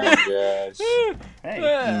my gosh. Hey,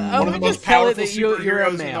 I'm one of gonna the most just tell it powerful that you're a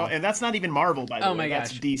superheroes, male. and that's not even Marvel, by the Oh way. my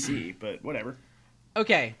That's gosh. DC, but whatever.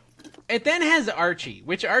 Okay, It then has Archie,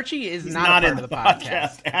 which Archie is He's not not a in part the of the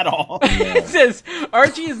podcast. at all. It says,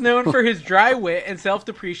 Archie is known for his dry wit and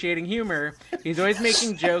self-depreciating humor. He's always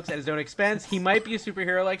making jokes at his own expense. He might be a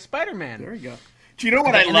superhero like Spider-Man. There you go. Do you know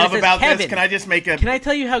what I And love then it says about Kevin. this? Can I just make a... Can I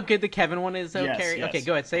tell you how good the Kevin one is, though, Yes, Carrie? yes. Okay,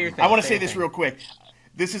 go ahead. Say your thing. I want to say your this thing. real quick.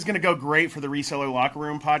 This is going to go great for the Reseller Locker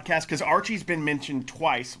Room podcast because Archie's been mentioned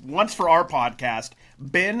twice. Once for our podcast,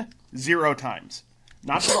 Ben 0 times.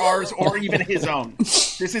 Not for ours or even his own.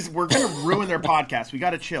 We're going to ruin their podcast. We got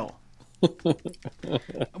to chill.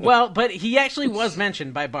 Well, but he actually was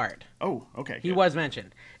mentioned by Bart. Oh, okay. He was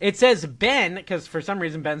mentioned. It says Ben, because for some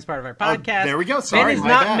reason Ben's part of our podcast. there we go. Sorry, Ben is my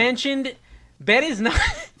not bad. mentioned. Ben is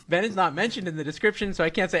not mentioned in the description, so I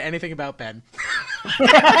can't say anything about Ben.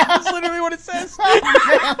 That's literally what it says.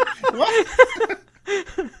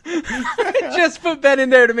 Just put Ben in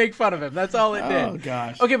there to make fun of him. That's all it did. Oh,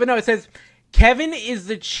 gosh. Okay, but no, it says Kevin is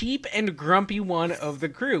the cheap and grumpy one of the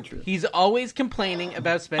group. He's always complaining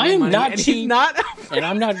about spending I am money, not and cheap. he's not. And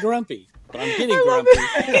I'm not grumpy, but I'm getting I love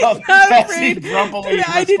grumpy. it. Oh, He's not Jesse afraid. grumpily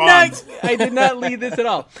I responds. did not lead this at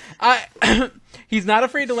all. He's not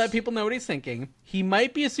afraid to let people know what he's thinking. He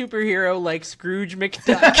might be a superhero like Scrooge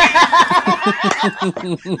McDuck.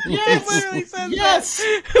 Yes, literally says that.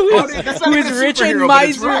 Who is rich and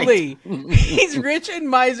miserly. He's rich and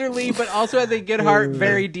miserly, but also has a good heart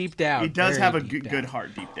very deep down. He does Very have a deep down. good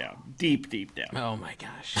heart deep down. Deep down. Oh my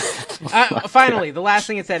gosh. Finally, the last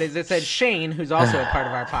thing it said Shane, who's also a part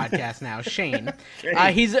of our podcast now, Shane.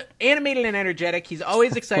 He's animated and energetic. He's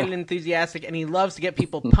always excited and enthusiastic, and he loves to get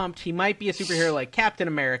people pumped. He might be a superhero like Captain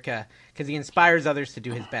America because he inspires others to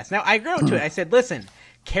do his best. Now, I wrote to it. I said, listen,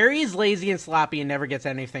 Carrie is lazy and sloppy and never gets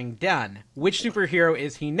anything done. Which superhero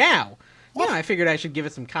is he now? You know, I figured I should give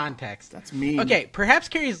it some context. That's mean. Okay, perhaps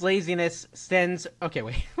Carrie's laziness stems... Okay,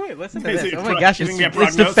 wait, listen to Is this. it Oh my gosh, giving me a it's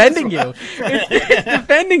prognosis? defending you. It's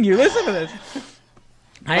defending you. Listen to this.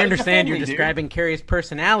 I Let it understand defend you're me, dude. describing Carrie's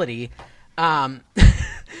personality,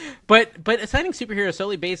 but assigning superheroes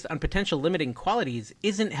solely based on potential limiting qualities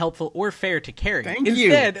isn't helpful or fair to Carrie. Thank you.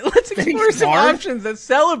 Instead, let's explore Thanks, some Bart. options that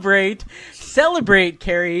celebrate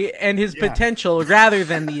Carrie and his potential rather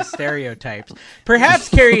than these stereotypes. Perhaps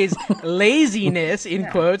Carrie's laziness, in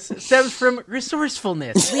quotes, stems from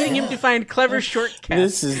resourcefulness, leading him to find clever shortcuts.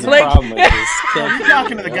 This is the Like- problem with this. You're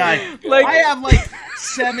talking to the guy. Like- I have like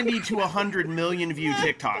 70 to 100 million view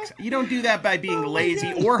TikToks. You don't do that by being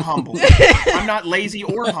lazy or humble. I'm not lazy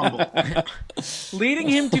or humble. Leading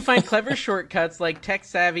him to find clever shortcuts like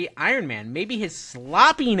tech-savvy Iron Man. Maybe his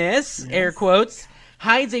sloppiness, air quotes,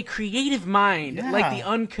 hides a creative mind like the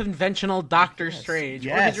unconventional Doctor Strange.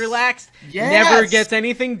 Or his relaxed, never gets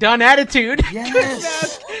anything done attitude.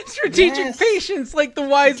 Yes. Strategic patience like the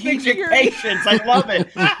wise Strategic Nick patience. I love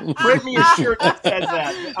it. Print me a shirt that says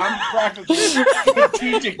that. I'm practicing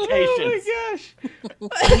strategic patience. Oh my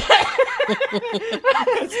gosh.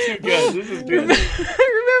 That's too good. This is good.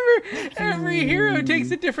 Remember, every hero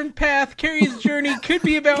takes a different path. Carrie's journey could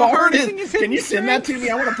be about Bart harnessing is, his can you send that to me?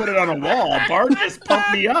 I want to put it on a wall. Bart just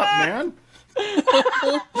pumped me up, man.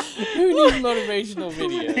 Who needs motivational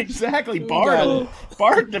videos? Exactly.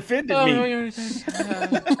 Bart defended me.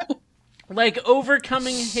 Like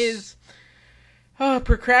overcoming his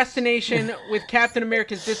procrastination with Captain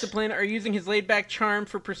America's discipline, or using his laid-back charm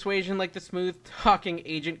for persuasion like the smooth-talking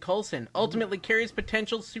Agent Coulson. Ultimately, Carrie's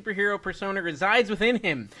potential superhero persona resides within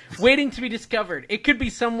him, waiting to be discovered. It could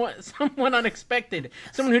be someone unexpected,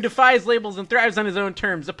 someone who defies labels and thrives on his own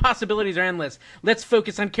terms. The possibilities are endless. Let's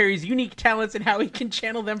focus on Carrie's unique talents and how he can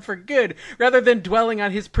channel them for good, rather than dwelling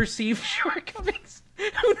on his perceived shortcomings.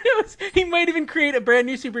 Who knows? He might even create a brand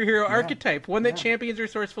new superhero archetype, one that champions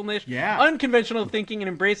resourcefulness, unconventional thinking, and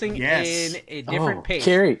embracing in a different pace.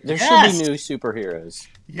 Carrie, there should be new superheroes.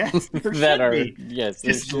 Yes, there that should are be. yes,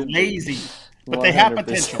 Just there should be. lazy. But they have 100%.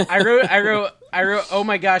 potential. I wrote, oh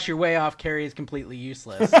my gosh, you're way off. Carrie is completely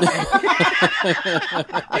useless. It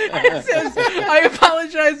says, I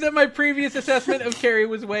apologize that my previous assessment of Carrie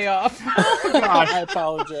was way off. I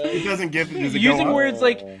apologize. It doesn't give it. Using words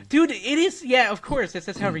like, dude, it is, of course. It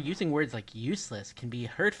says, however, using words like useless can be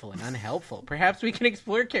hurtful and unhelpful. Perhaps we can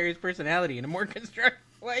explore Carrie's personality in a more constructive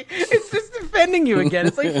way. It's just defending you again.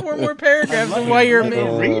 It's like 4 more paragraphs of why you're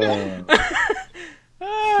amazing.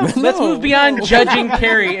 Let's move beyond judging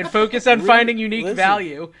Carrie and focus on finding unique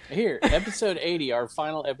value. Here, episode 80, our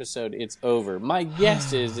final episode, it's over. My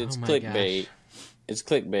guess is it's clickbait. It's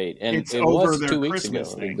clickbait. And It's it over was their 2 weeks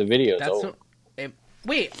Christmas ago. thing. The video's That's over.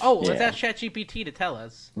 let's ask ChatGPT to tell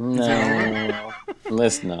us. No,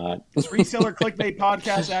 let's not. This reseller clickbait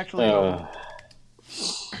podcast actually.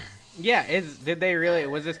 Yeah, did they really?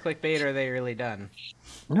 Was this clickbait, or are they really done?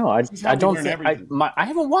 No, I don't learn think everything. I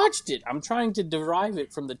haven't watched it. I'm trying to derive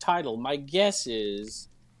it from the title. My guess is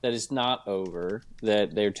that it's not over,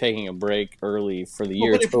 that they're taking a break early for the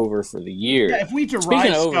year. It's over for the year. Yeah, if we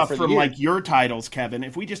derive stuff from like your titles, Kevin,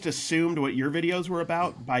 if we just assumed what your videos were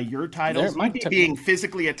about by your titles, you'd be being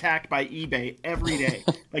physically attacked by eBay every day.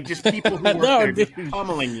 Like just people who work there just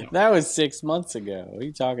pummeling you. That was 6 months ago. What are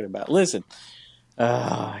you talking about? Listen,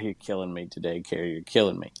 you're killing me today, Carrie. You're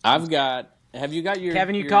killing me. Have you got your...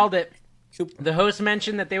 Kevin, you called it. The host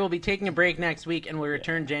mentioned that they will be taking a break next week and will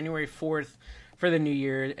return January 4th for the New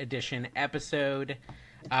Year edition episode.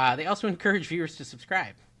 They also encourage viewers to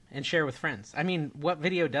subscribe and share with friends. I mean, what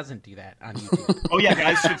video doesn't do that on YouTube? Oh, yeah,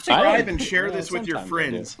 guys, subscribe and share this with your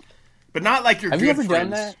friends. But not like your good friends. Have you ever done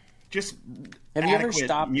that? Just Have you ever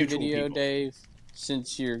stopped your video, people. Dave,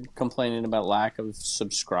 since you're complaining about lack of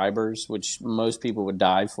subscribers, which most people would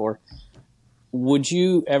die for? Would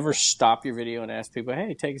you ever stop your video and ask people,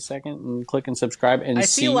 hey, take a second and click and subscribe and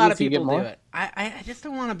see a lot if of you people get more? do it. I just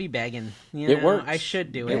don't want to be begging. It works. I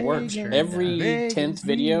should do it. It works. Every 10th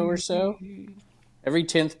video or so, every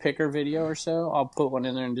 10th picker video or so, I'll put one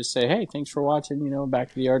in there and just say, hey, thanks for watching, back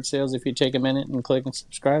to the yard sales. If you take a minute and click and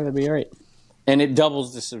subscribe, that'd be all right. And it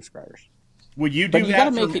doubles the subscribers. Would you do but that? You got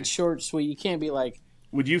to make it short, sweet. You can't be like...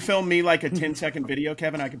 Would you film me like a 10-second video,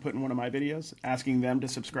 Kevin? I could put in one of my videos asking them to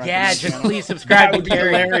subscribe. Yeah, to just channel. please subscribe to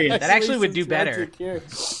Carrie. Hilarious. That actually would do better.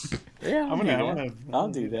 Yeah, I'll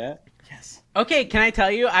do that. Yes. Okay, can I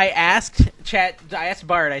tell you? I asked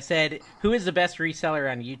Bart. I said, "Who is the best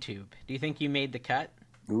reseller on YouTube? Do you think you made the cut?"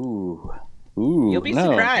 Ooh. You'll be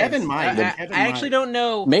surprised. Kevin might. I actually don't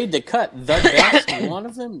know. Made the cut. The best one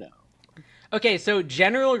of them? No. Okay, so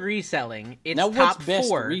general reselling, it's now, top what's best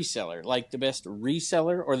 4. reseller? Like the best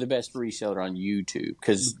reseller or the best reseller on YouTube?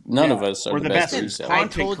 Because none of us are or the best best reseller.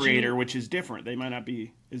 content creator, which is different. They might not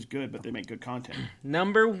be as good, but they make good content.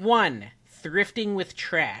 Number 1, thrifting with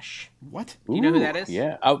trash. What? Do you know who that is?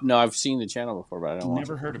 Yeah. Oh, no, I've seen the channel before, but I don't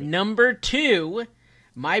Never heard of it. Number 2,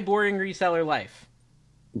 my boring reseller life.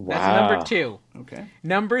 Wow. That's number 2. Okay.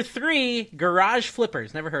 Number 3, garage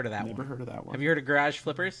flippers. Never heard of that one. Never heard of that one. Have you heard of garage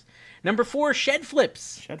flippers? Number 4, shed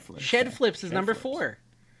flips. Shed flips. Is number 4.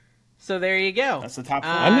 So there you go. That's the top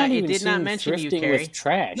 4. I'm not it even did not seeing mention you, thrifting Carrie. with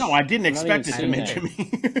trash. No, I didn't I'm not expect it even to seeing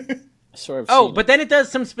mention me. Sort of Oh, but then it does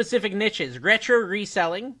some specific niches. Retro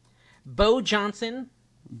reselling, Bo Johnson,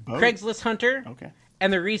 Craigslist Hunter,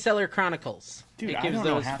 and the Reseller Chronicles. Dude, it I gives don't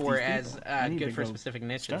know those half 4 these as people. I need good to for go specific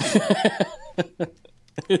niches.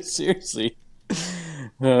 Seriously.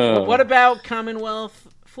 What about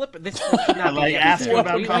Commonwealth Flip? This should not be ask episode.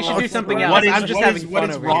 about we should do Commonwealth something Flip. else. I'm just having fun what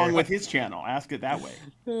is over wrong here. with his channel? Ask it that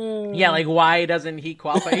way. Yeah, like why doesn't he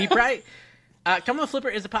qualify? He probably... Commonwealth Flipper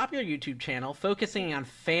is a popular YouTube channel focusing on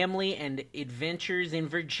family and adventures in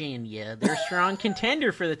Virginia. They're a strong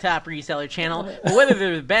contender for the top reseller channel, but whether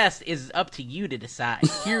they're the best is up to you to decide.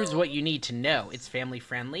 Here's what you need to know. It's family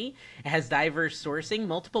friendly, it has diverse sourcing,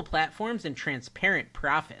 multiple platforms, and transparent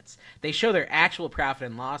profits. They show their actual profit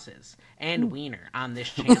and losses and wiener on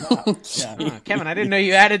this channel. Kevin, I didn't know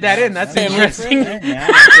you added that in. That's interesting.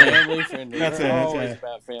 Family friendly. That's always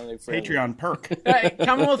about family friendly. Patreon perk.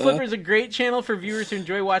 Commonwealth Flipper is a great channel for viewers who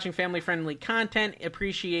enjoy watching family-friendly content,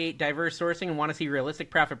 appreciate diverse sourcing, and want to see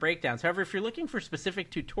realistic profit breakdowns. However, if you're looking for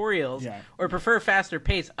specific tutorials or prefer a faster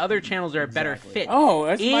pace, other channels are a better fit. Oh,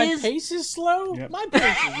 my pace is slow? Yep. My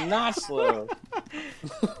pace is not slow.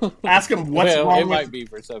 Ask him what's well, wrong it with... might be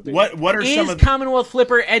for some people. What are some of... Commonwealth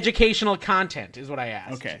Flipper educational content, is what I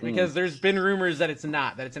asked. Okay. Because there's been rumors that it's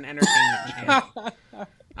not, that it's an entertainment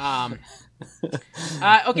channel.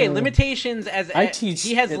 Okay, limitations I teach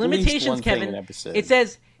he has at limitations, least one thing Kevin. an episode. It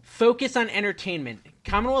says focus on entertainment.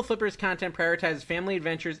 Commonwealth Flipper's content prioritizes family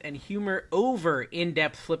adventures and humor over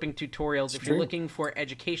in-depth flipping tutorials. If you're looking for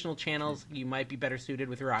educational channels, you might be better suited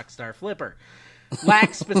with Rockstar Flipper.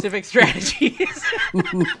 Lacks specific strategies.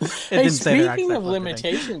 Hey, speaking of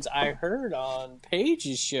limitations, I heard on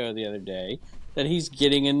Paige's show the other day that he's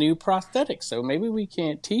getting a new prosthetic, so maybe we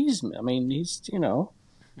can't tease him. I mean, he's getting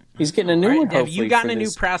a new one. Have you gotten a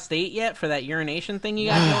new prostate yet for that urination thing you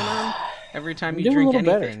got going on? Every time you drink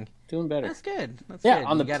anything. Better. Doing better. That's good. That's yeah, good.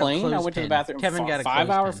 on the You got a plane, I went to the bathroom. Kevin got a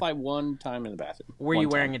 5-hour flight, one time in the bathroom. Were you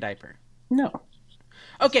wearing a diaper? No.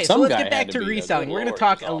 Okay, so Some let's guy get back had to to be, reselling. though. We're going to Good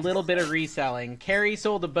talk Lord, a little bit of reselling. Carrie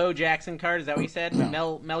sold a Bo Jackson card. Is that what you said?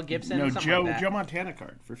 No. Mel Gibson? No, something like that. Joe Montana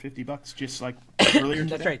card for $50, just like earlier today.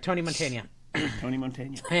 That's right, Tony Montana. Tony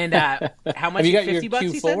Montana. And how much? Have you got $50 your Q4?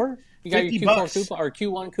 You said? You got your $50 Q4 coupon or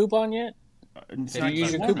Q1 coupon yet? Did you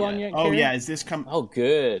use your coupon yet? Oh Carrie? yeah, is this come? Oh,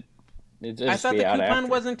 good. I thought the coupon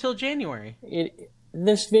wasn't until January.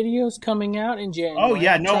 This video's coming out in January. Oh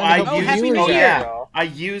yeah, no, I Happy used. New Oh Year. yeah, I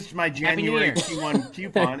used my Happy New January Year. Q1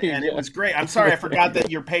 coupon, and it was great. I'm sorry, I forgot that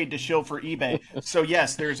you're paid to shill for eBay. So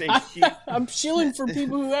yes, there's a huge... I'm shilling for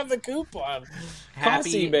people who have the coupon. Costs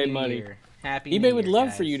Happy eBay New money. Year. Happy eBay New would Year, love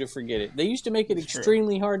guys. for you to forget it. They used to make it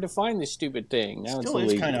extremely hard to find this stupid thing. Now Still it's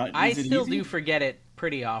is illegal. kind of... I still do forget it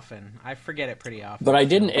pretty often. I forget it pretty often. But I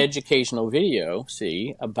did an educational video,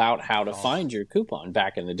 about how to find your coupon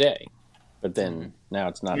back in the day. But then now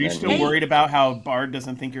it's not. Are you still worried about how Bard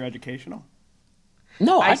doesn't think you're educational?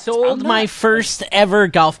 No, I sold my first ever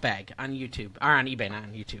golf bag on YouTube, or on eBay, not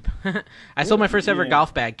on YouTube. I sold my first ever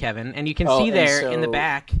golf bag, Kevin, and you can see there in the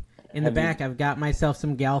back. In the back, I've got myself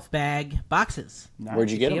some golf bag boxes. Nice. Where'd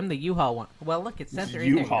you get See them? them? The U-Haul one. Well, look, it says right there.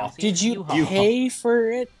 U-Haul. Did you U-Haul. pay for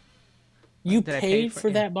it? You Did I paid pay for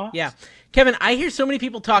that box? Yeah. Kevin, I hear so many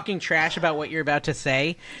people talking trash about what you're about to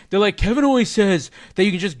say. They're like, Kevin always says that you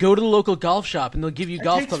can just go to the local golf shop and they'll give you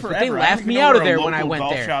golf takes clubs. But forever. they I don't laughed even me know out of where a there when I local went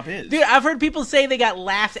golf there. shop is. Dude, I've heard people say they got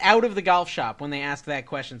laughed out of the golf shop when they ask that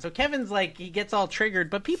question. So Kevin's like, he gets all triggered.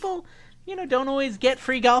 But people, don't always get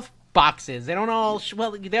free golf boxes. They don't all,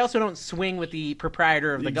 they also don't swing with the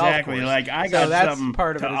proprietor of the golf course. Exactly. Like, I got so that's something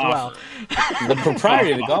part of to it as well. offer. The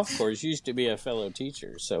proprietor of the golf course used to be a fellow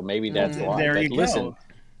teacher, so maybe that's why. There But you go. listen,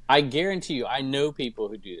 I guarantee you, I know people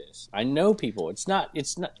who do this. I know people. It's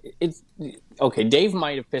okay. Dave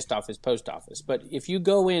might have pissed off his post office, but if you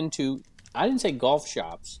go into, I didn't say golf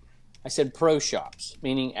shops, I said pro shops,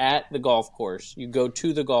 meaning at the golf course. You go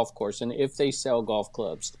to the golf course, and if they sell golf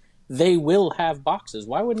clubs, they will have boxes.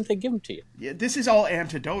 Why wouldn't they give them to you? Yeah, this is all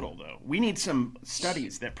anecdotal, though. We need some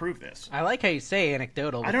studies that prove this. I like how you say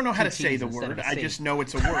anecdotal. I don't know how to two say T's the instead word. of a I C. just know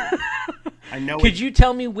it's a word. I know. Could you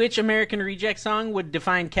tell me which American Reject song would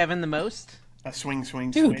define Kevin the most? A swing, swing,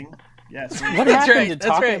 Dude. swing. Yeah, swing. What That's happened right, to that's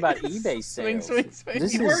talking right. about eBay sales? Swing, swing.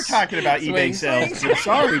 This We were is talking about eBay Swing, sales. I'm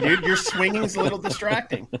sorry, dude. Your swinging's a little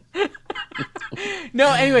distracting.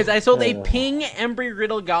 No, anyways, I sold a Ping Embry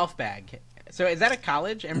Riddle golf bag. So is that a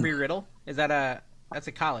college, Embry Riddle? That's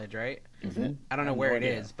a college, right? Mm-hmm. I don't know where it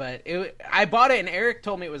is, but I bought it, and Eric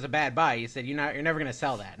told me it was a bad buy. He said, you're never going to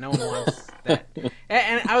sell that. No one wants that.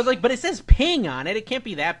 And I was like, but it says Ping on it. It can't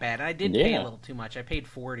be that bad. And I did pay a little too much. I paid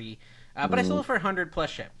 $40, but I sold it for $100 plus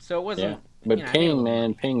ship. So it wasn't. Yeah, but Ping,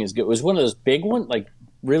 man, Ping is good. Was one of those big ones, like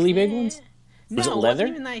really big ones? Was it leather? It wasn't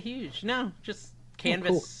even that huge. No, just canvas.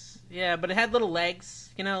 cool. Yeah, but it had little legs.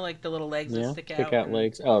 Like the little legs that stick out.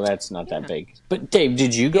 Legs. Oh, that's not that big. But Dave,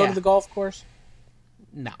 did you go to the golf course?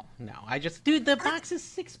 No. Dude, the box is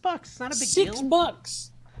 $6. It's not a big deal. $6.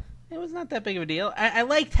 It was not that big of a deal. I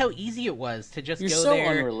liked how easy it was to just You're go so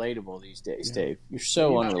there. unrelatable these days, Dave. You're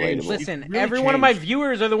so unrelatable. Listen, really every one of my changed.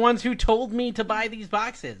 viewers are the ones who told me to buy these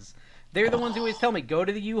boxes. They're the ones who always tell me, go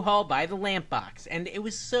to the U-Haul, buy the lamp box. And it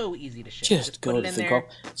was so easy to ship. Just put go it to in the there. golf.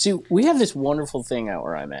 See, we have this wonderful thing out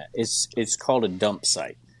where I'm at. It's called a dump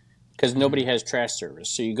site because nobody has trash service.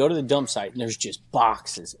 So you go to the dump site and there's just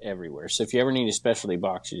boxes everywhere. So if you ever need a specialty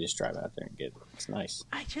box, you just drive out there and get it. It's nice.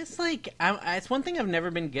 I just it's one thing I've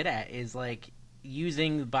never been good at is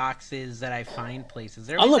using boxes that I find places.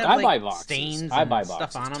 They always Look, have, I buy boxes. stains I buy and boxes.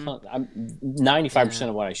 stuff on them. I'm 95%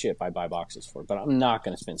 of what I ship, I buy boxes for. But I'm not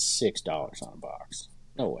going to spend $6 on a box.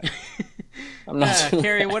 No way. I'm not.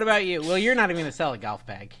 Carrie, what about you? Well, you're not even going to sell a golf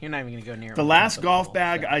bag. You're not even going to go near The one last for golf goal,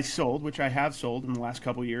 bag so. I sold, which I have sold in the last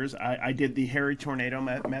couple of years, I did the Harry Tornado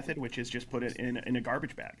method, which is just put it in a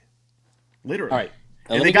garbage bag. Literally. All right.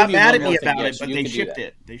 Now, And let they me got give you mad one at more me thing. about Yes, it, but you they can do shipped that.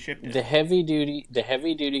 it. They shipped it. The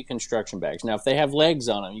heavy duty construction bags. Now, if they have legs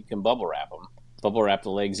on them, you can bubble wrap them. Bubble wrap the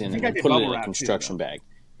legs in and I then did put it bubble in a wrap, too, construction though. bag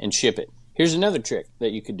and ship it. Here's another trick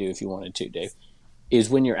that you could do if you wanted to, Dave. Is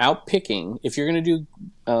when you're out picking, if you're going to do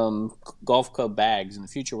golf club bags in the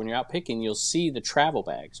future, when you're out picking, you'll see the travel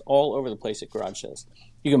bags all over the place at garage sales.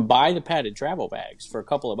 You can buy the padded travel bags for a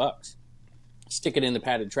couple of bucks. Stick it in the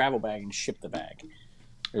padded travel bag and ship the bag.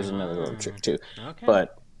 There's another little trick too. Okay.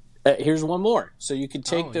 But here's one more. So you could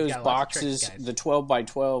take he's those got lots of boxes, tricks, guys. the 12 by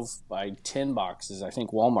 12 by 10 boxes, I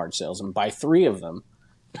think Walmart sells them, buy 3 of them.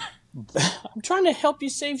 I'm trying to help you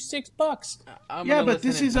save $6. Yeah, but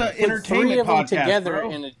this is an Put 3 entertainment of them podcast, together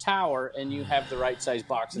bro. in a tower, and you have the right size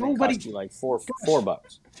box, and Nobody- it costs you like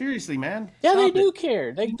 $4. Seriously, man. Yeah, they Stop do it.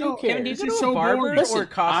 care. They do don't. care. Kevin, do you This go is to so a barber boring. Listen, or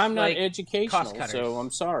cost? I'm not like, educational, cost cutters? so I'm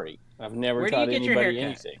sorry. I've never Where do taught you get your anybody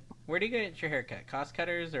haircut? anything. Where do you get your haircut? Cost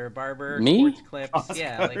cutters or a barber? Me? Sports clips? Cost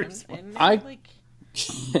yeah, cutters.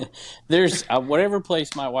 There's whatever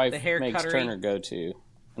place my wife The hair makes cuttery? Turner go to,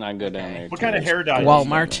 and I go down there. What too. kind of hair dye? do you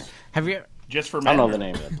Walmart. use? Have you? Just for I men? don't know the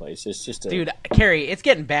name of that place. It's just a Dude, Carrie, it's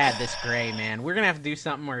getting bad, this gray, man. We're going to have to do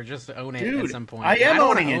something or just own it Dude, at some point. I am don't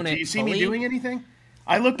wanna owning it. own Do you see me fully. doing anything?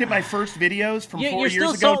 I looked at my first videos from 4 you're years still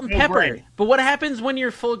ago. salt and pepper. Gray. But what happens when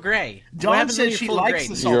you're full gray? Dawn said she likes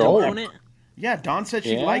the salt and pepper. It? Yeah, Dawn said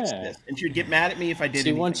she likes this, and she'd get mad at me if I did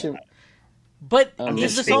anything about it. But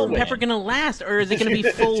is the salt and pepper going to last, or is it going to be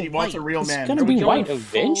full She wants white? a real man. It's going to be white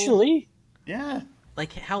eventually. Yeah.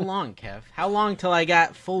 Like, how long, Kev? How long till I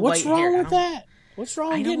got full white hair? What's wrong with that? What's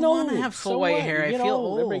wrong with getting old? I don't want to have full white hair. I feel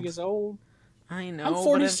old. Everybody gets old. I know. I'm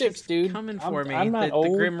 46, dude. Coming for me. I'm not old.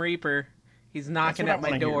 The Grim Reaper. He's knocking at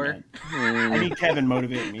my door. I need Kevin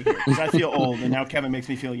motivating me here because I feel old, and now Kevin makes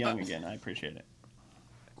me feel young again. I appreciate it.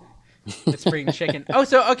 It's spring chicken. Oh,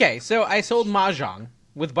 so I sold mahjong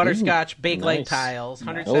with butterscotch baked tiles,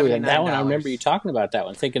 $179. Oh, yeah, that one I remember you talking about that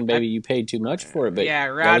one, thinking maybe you paid too much for it. But yeah,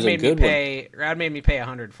 Rod made me pay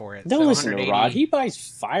 $100 for it. Don't listen to Rod. He buys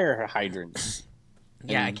fire hydrants.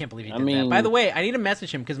 Yeah, I can't believe he did that. By the way, I need to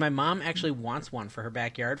message him because my mom actually wants one for her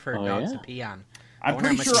backyard for her dogs to pee on. I'm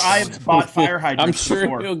pretty sure I've bought fire hydrants I'm sure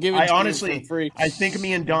before. he'll give it to honestly, you for free. I think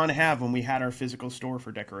me and Dawn have when we had our physical store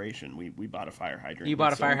for decoration. We bought a fire hydrant. You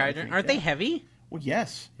bought a fire hydrant? Aren't they heavy? Well,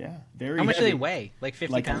 yes. Yeah. Very How much heavy. do they weigh? Like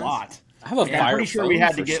 50 like pounds? A lot. I have a fire I'm pretty sure we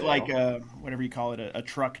had to get sale. like a, whatever you call it, a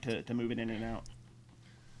truck to move it in and out.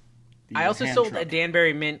 I also sold a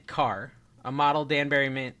Danbury Mint car, a model Danbury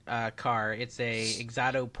Mint car. It's a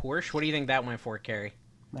Exoto Porsche. What do you think that went for, Carrie?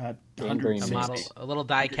 A little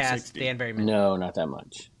die-cast Danbury Mint. No, not that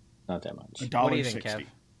much. Not that much. What do you think, Kev?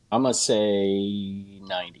 I'm going to say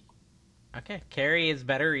 90. Okay, Carrie is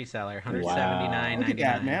better reseller, $179.99. Look at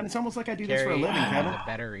that, man! It's almost like I do this for a living, Kevin.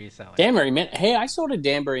 Better reseller. Danbury Mint. Hey, I sold a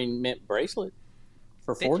Danbury Mint bracelet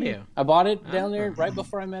for $40. You? I bought it down there right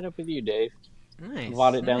before I met up with you, Dave. Nice. I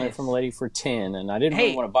bought it down there from a lady for $10, and I didn't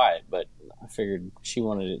really want to buy it, but I figured she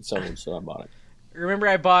wanted it sold, so I bought it. Remember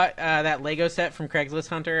I bought that Lego set from Craigslist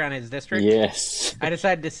Hunter on his district? Yes. I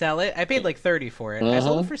decided to sell it. I paid like $30 for it. I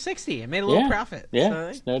sold it for $60. I made a little profit.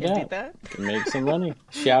 Yeah, so no doubt. Beat that. Can make some money.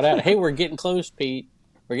 Shout out. Hey, we're getting close, Pete.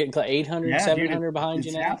 We're getting close. 800, 700 behind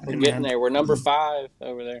you now. We're getting there. We're number 5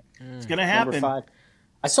 over there. It's going to happen. Number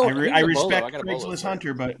 5. I respect Craigslist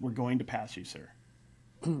Hunter, but we're going to pass you, sir.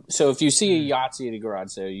 So if you see a Yahtzee at a garage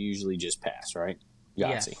sale, you usually just pass, right?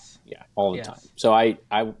 Yahtzee. Yes. Yeah, all the time. So I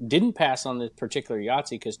didn't pass on this particular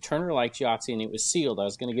Yahtzee because Turner likes Yahtzee and it was sealed. I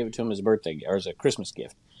was going to give it to him as a birthday or as a Christmas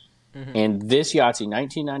gift. Mm-hmm. And this Yahtzee,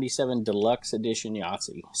 1997 Deluxe Edition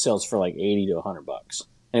Yahtzee, sells for like $80 to $100.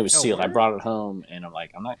 And it was sealed. Wow. I brought it home and I'm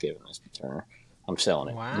like, I'm not giving this to Turner. I'm selling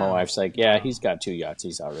it. Wow. My wife's like, yeah, he's got 2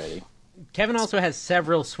 Yahtzees already. Kevin also has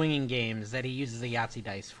several swinging games that he uses the Yahtzee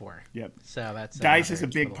dice for. Yep. So that's dice is a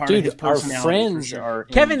big part of his personality. Our friends are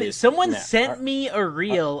Kevin, someone sent me a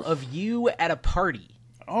reel of you at a party.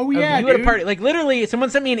 Oh yeah, you at a party. Like literally,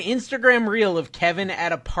 someone sent me an Instagram reel of Kevin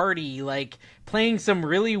at a party, like playing some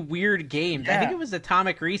really weird games. Yeah. I think it was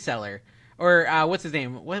Atomic Reseller. Or what's his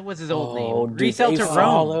name? What was his old name? Dude, Resell to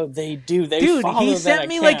Rome. They do. Dude, he sent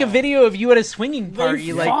me like a video of you at a swinging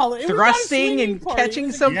party, like thrusting and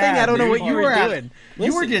catching something. Yeah, I don't know what you were doing.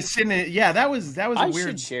 You were just sitting. That was a weird. I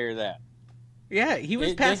should share that. Yeah, he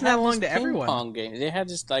was passing that along to everyone. Ping pong game. They had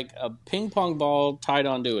just like a ping pong ball tied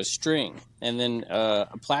onto a string, and then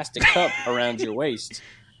a plastic cup around your waist,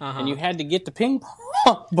 and you had to get the ping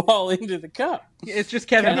pong ball into the cup. It's just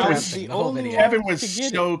Kevin. Kevin was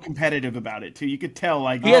so competitive about it too. You could tell,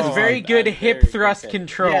 like he has very good hip thrust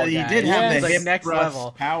control. Yeah, he did have the hip next thrust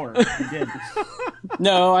level power. He did.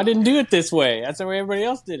 No, I didn't do it this way. That's the way everybody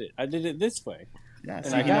else did it. I did it this way. Yeah,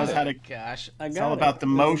 so he knows how to. Gosh, it's all about the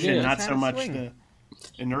motion, not so much the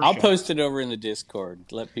inertia. I'll post it over in the Discord.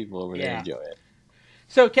 Let people over there enjoy it.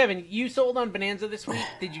 So, Kevin, you sold on Bonanza this week.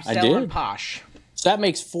 Did you sell on Posh? So that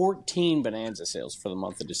makes 14 Bonanza sales for the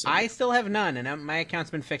month of December. I still have none, and my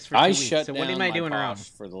account's been fixed for 2 weeks. So what am I doing wrong?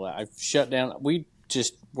 I've shut down. We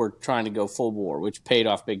just were trying to go full bore, which paid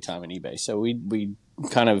off big time in eBay. So we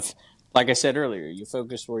kind of, like I said earlier, you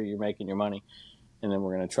focus where you're making your money, and then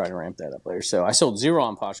we're going to try to ramp that up later. So I sold 0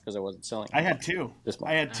 on Posh because I wasn't selling. I had 2. This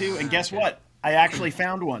month. I had 2, and guess what? I actually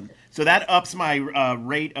found one. So that ups my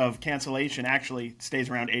rate of cancellation. Actually, stays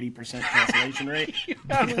around 80% cancellation rate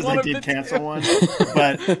because I did cancel one.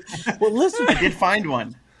 But well, listen, I did find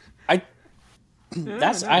one. I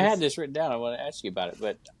had this written down. I want to ask you about it,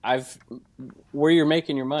 but where you're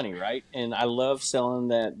making your money, right? And I love selling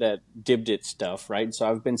that Dibdit stuff, right? So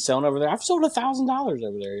I've been selling over there. I've sold $1,000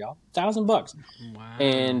 over there, y'all. $1,000. Wow.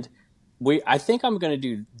 And I think I'm going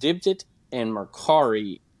to do Dibdit and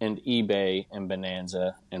Mercari and eBay and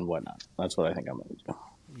Bonanza and whatnot. That's what I think I'm going to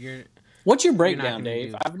do. What's your breakdown,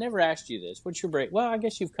 Dave? I've never asked you this. What's your break? Well, I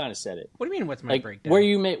guess you've kind of said it. What do you mean? What's my breakdown? Where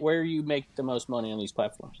you make the most money on these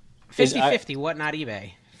platforms? 50-50. What not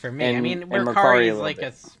eBay for me? I mean, Mercari is like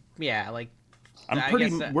like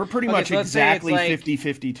We're pretty much exactly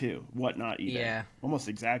 50-50 too. Whatnot eBay. Yeah. Almost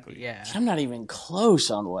exactly. Yeah. I'm not even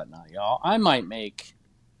close on Whatnot, y'all. I might make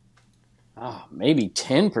maybe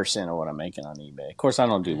 10% of what I'm making on eBay. Of course, I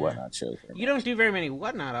don't do Whatnot shows. You don't do very many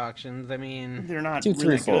Whatnot auctions. I mean, they're not two, really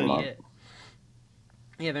 3 or 4 good. months.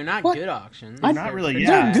 Yeah, they're not good auctions. They're not really.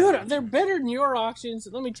 They're good. They're better than your auctions.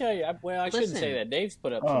 Let me tell you. I shouldn't say that. Dave's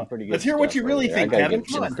put up some pretty good. Let's hear what you really think, Kevin.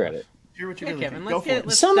 Give him credit. Hear what you Yeah, really Kevin,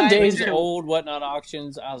 think. Some of Dave's old Whatnot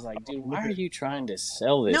auctions, I was like, dude, why are you trying to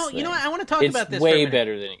sell this? No, thing? You know what? I want to talk about this. It's way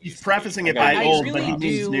better than it used He's prefacing it by by old, really but he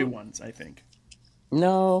means do- new ones, I think.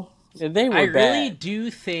 No, they were I bad. really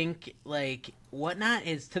do think like Whatnot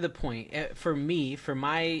is to the point for me, for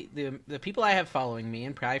the people I have following me,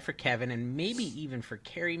 and probably for Kevin, and maybe even for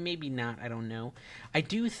Carrie, maybe not. I don't know. I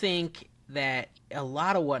do think that a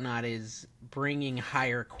lot of Whatnot is bringing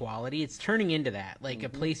higher quality. It's turning into that, like a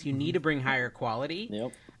place you need to bring higher quality.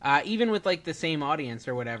 Yep. Even with like the same audience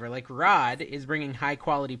or whatever. Like Rod is bringing high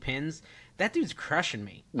quality pins. That dude's crushing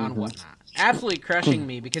me on Whatnot. Absolutely crushing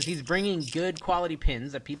me because he's bringing good quality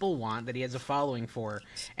pins that people want, that he has a following for,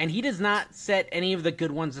 and he does not set any of the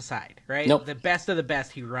good ones aside, right? Nope. The best of the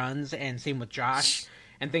best he runs, and same with Josh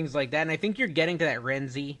and things like that. And I think you're getting to that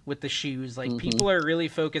Renzi with the shoes. Like, people are really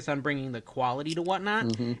focused on bringing the quality to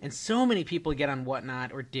Whatnot, and so many people get on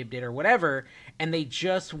Whatnot or Dibbed It or whatever, and they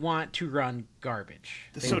just want to run garbage.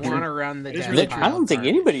 They want to run the death pile I don't think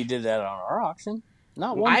garbage. anybody did that on our auction.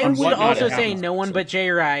 Not one. I person. would Whatnot also it say happens. no one but J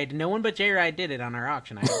Ride. No one but J Ride did it on our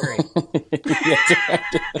auction. I agree.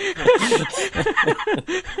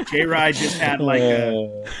 J-Ride just had like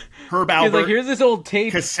a Herb He's Albert like, here's this old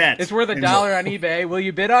tape. cassette. It's worth $1 on eBay. Will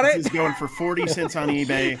you bid on This it? is going for 40 cents on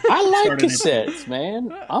eBay. I like Started at- cassettes,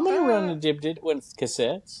 man. I'm gonna run a Dibbed It with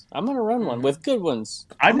cassettes. I'm gonna run one with good ones.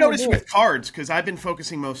 I've I'm gonna noticed do with it. cards, because I've been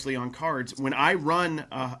focusing mostly on cards, when I run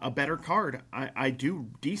a better card, I do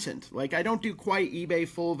decent. Like, I don't do quite eBay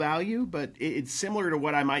full value, but it's similar to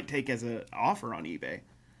what I might take as an offer on eBay.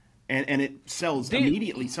 And it sells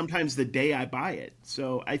immediately, sometimes the day I buy it.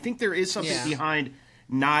 So I think there is something behind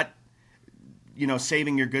not,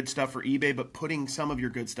 saving your good stuff for eBay, but putting some of your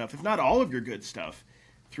good stuff, if not all of your good stuff,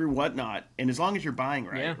 through Whatnot. And as long as you're buying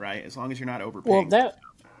right? As long as you're not overpaying. Well,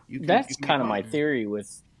 you can that's make kind of my money. theory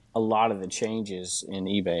with a lot of the changes in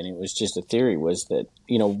eBay, and it was just a theory, was that,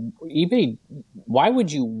 eBay, why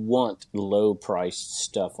would you want low-priced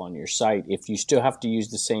stuff on your site if you still have to use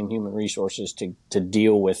the same human resources to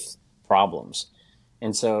deal with problems?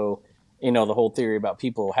 And so, the whole theory about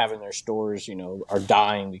people having their stores, are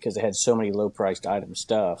dying because they had so many low-priced item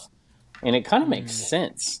stuff. And it kind of makes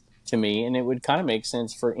sense to me, and it would kind of make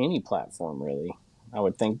sense for any platform, really, I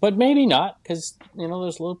would think. But maybe not, because,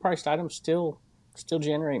 those low-priced items still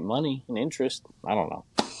generate money and interest. I don't know.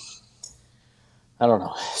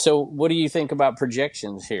 So what do you think about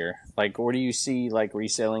projections here? Like, where do you see, like,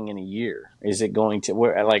 reselling in a year? Is it going to,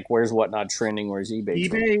 where's Whatnot trending? Where's eBay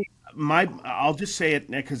trending? I'll just say it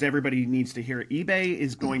because everybody needs to hear it. eBay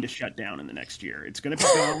is going to shut down in the next year. It's going to be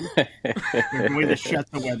gone. They're going to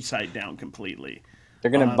shut the website down completely.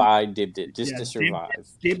 They're going to buy Dibbed It just to survive.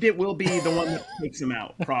 Dibbed It will be the one that takes them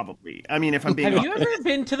out, probably. I mean, if I'm being Have you ever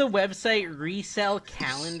been to the website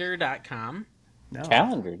resellcalendar.com? No.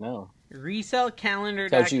 Calendar, no. Resellcalendar.com.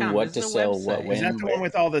 Tells you what This to is a sell, website. what, when. Is that the one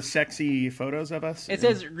with all the sexy photos of us? It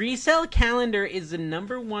says Resell Calendar is the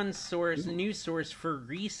 #1 news source for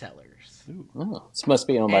resellers. Oh, this must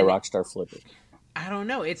be owned by And- Rockstar Flipper. I don't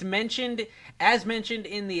know. It's mentioned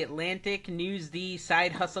in the Atlantic, News, The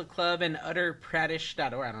Side Hustle Club, and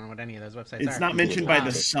utterpratish.org. I don't know what any of those websites are. It's not mentioned by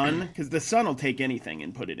the Sun, because the Sun will take anything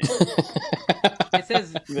and put it in. It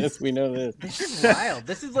says Yes, we know this. this is wild.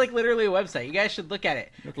 This is like literally a website. You guys should look at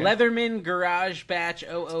it. Leatherman Garage Batch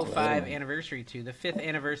 005 Anniversary 2. The 5th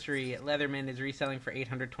anniversary Leatherman is reselling for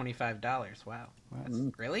 $825. Wow.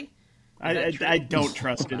 Really? I don't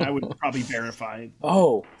trust it. I would probably verify it.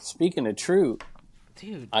 Oh, speaking of true,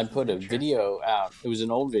 Dude. I put a video out. It was an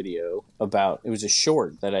old video it was a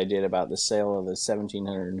short that I did about the sale of the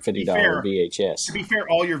 $1,750 VHS. To be fair,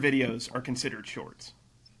 all your videos are considered shorts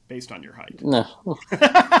based on your height. No.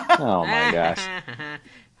 Oh my gosh.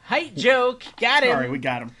 Height joke. Got him. Sorry, we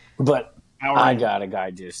got him. But Our I end. got a guy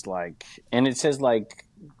just like, and it says like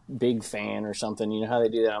big fan or something. You know how they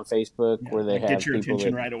do that on Facebook where they like, get have your people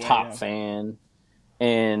attention that right away, top yeah. fan,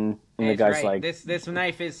 and the That's guy's right. like, this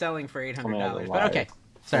knife is selling for $800. liar. But okay.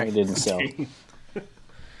 Sorry. it didn't sell.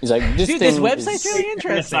 He's like, Dude, this thing website's is- really A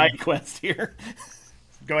interesting. side quest here.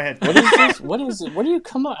 Go ahead. What is this? What is it? Where do you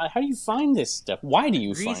come up? How do you find this stuff? Why do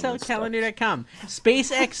you find this stuff? ResellCalendar.com.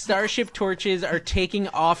 SpaceX Starship torches are taking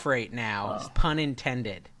off right now. Pun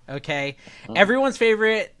intended. Okay? Everyone's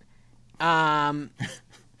favorite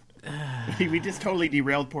We just totally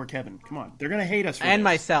derailed poor Kevin. Come on, they're gonna hate us for and this.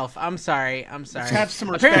 myself. I'm sorry. Let's have some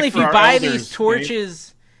respect Apparently, if for you our buy elders, these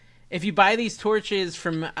torches, if you buy these torches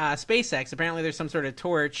from SpaceX, apparently there's some sort of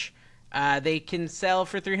torch they can sell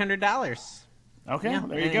for $300. Okay, Yeah, well,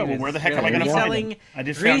 there you go. Well, where the heck am there I going you to go. find them? I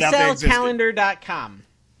just found out they existed. Resellcalendar.com.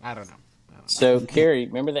 I don't know. So, Carrie,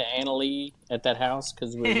 remember the Anna Lee at that house?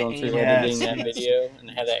 Because we were going through editing that video and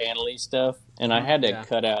had the Anna Lee stuff. And I had to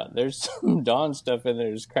cut out. There's some Dawn stuff in there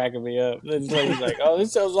that's cracking me up. This lady's like, oh,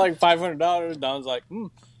 this sells like $500. Dawn's like,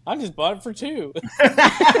 I just bought it for $2.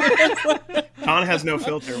 Dawn has no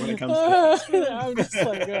filter when it comes to that. I'm just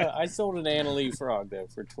like, I sold an Anna Lee frog, though,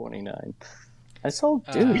 for $29. I sold,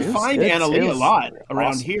 we find Anna Lee a lot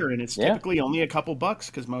around here, and it's Yeah. typically only a couple bucks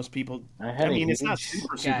because most people. I mean, it's not huge-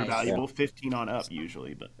 super Guys, valuable. 15 on up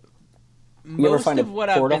usually, but You ever Most find a of what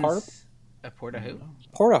I've been porta-harp? a porta who?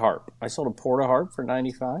 Porta harp. I sold a porta harp for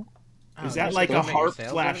 $95. is that like a harp /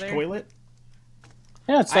 toilet?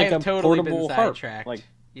 Yeah, it's I like have a totally been portable harp, sidetracked. like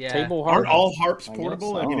Yeah. table harp. Aren't all harps I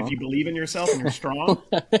portable? guess I mean, so. if you believe in yourself and you're strong.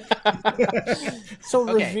 So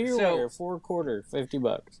Okay, Revealware, 4/4,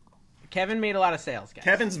 $50. Kevin made a lot of sales, guys.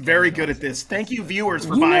 Kevin's very good at this. Thank you, viewers,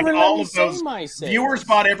 for You buying never let all me of say those. my sales. Viewers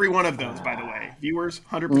bought every one of those, by the way. Viewers,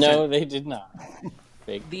 100%. No, they did not.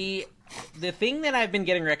 Fake. The thing that I've been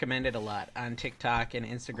getting recommended a lot on TikTok and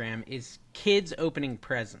Instagram is kids opening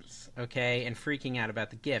presents, okay, and freaking out about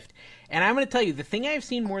the gift. And I'm going to tell you, the thing I've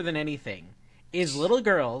seen more than anything is little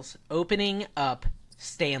girls opening up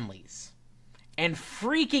Stanleys and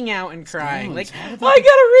freaking out and crying, like, I got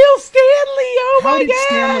a real Stanley! Oh How my did gosh!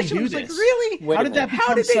 Stanley I do was this? like, really? Wait How a did that minute.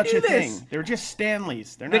 How become did they such do a this? thing? They're just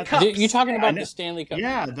Stanleys. They're The not. cups. You're talking about I the know. Stanley Cup.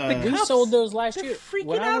 Yeah, we cups. sold those last They're year. freaking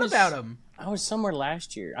When out about them. I was somewhere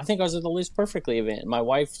last year. I think I was at the Liz Perfectly event. My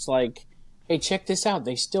wife's like, hey, check this out.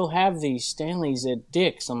 They still have these Stanleys at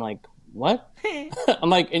Dick's. I'm like, what? I'm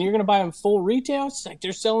like, and you're going to buy them full retail? She's like,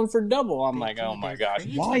 they're selling for double. I'm like, oh my gosh.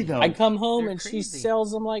 Why though? I come home They're and she crazy.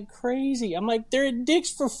 sells them like crazy. I'm like, they're at Dick's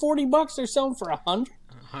for $40. They're selling for $100.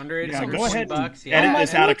 100, Yeah, go 140 ahead. bucks. And Yeah. edit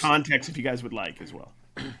this out of context if you guys would like as well.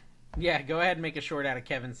 Yeah, go ahead and make a short out of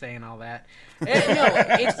Kevin saying all that. No,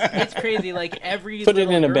 it's crazy. Like every Put it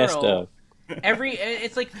little in a girl, best of.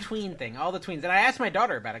 it's like the tween thing, all the tweens. And I asked my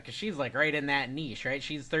daughter about it because she's like right in that niche, right?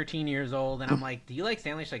 She's 13 years old, and I'm like, "Do you like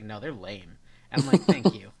Stanley?" She's like, "No, they're lame." And I'm like,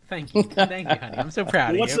 "Thank you, thank you, honey. I'm so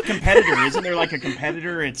proud What's of the you." competitor? Isn't there like a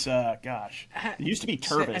competitor? It's gosh, it used to be I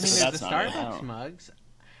Turvis. mean, but there's that's the not it. Starbucks mugs.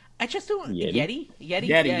 I just don't. Yeti? Yeti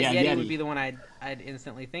Yeti. would be the one I'd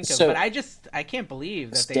instantly think of. So, but I can't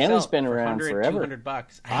believe that Stanley's they sell been for around 100, forever.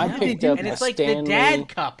 $200. I know. picked up and it's a like Stanley- the dad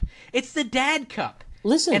cup. It's the dad cup.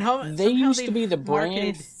 Listen, And how- they somehow used to they've be the brand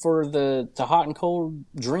marketed- for the hot and cold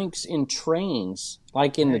drinks in trains,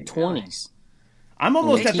 like in the 20s. I'm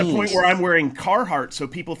almost at the Teens. point where I'm wearing Carhartt so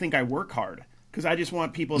people think I work hard because I just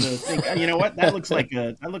want people to think, you know what, that looks like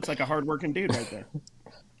a hardworking dude right there.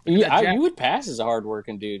 You would pass as a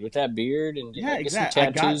hardworking dude with that beard and Yeah, get some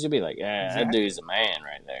exactly. tattoos. You'd be like, yeah, Exactly. that dude's a man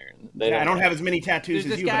right there. Yeah, I don't have as many tattoos There's as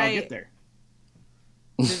this you, but I'll guy- get there.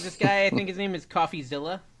 There's this guy, I think his name is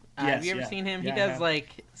CoffeeZilla. Have you ever Yes, seen him? yeah, he I does have.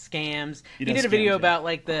 like scams. He does did a video scams, yeah. about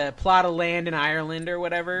like the plot of land in Ireland or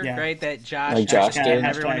whatever, Yeah. right? That Josh, Like Josh hashtag did.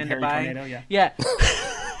 everyone Hashtag into Harry buying. Tornado, yeah.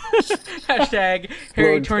 Hashtag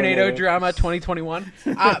Harry Lord Tornado Tornado. Drama 2021.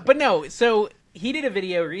 But no, so he did a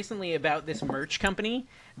video recently about this merch company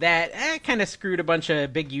that kind of screwed a bunch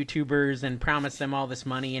of big YouTubers and promised them all this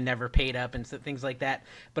money and never paid up and things like that.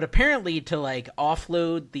 But apparently to like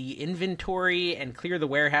offload the inventory and clear the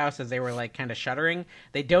warehouse as they were like kind of shuttering,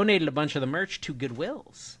 they donated a bunch of the merch to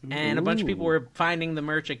Goodwills. And a bunch of people were finding the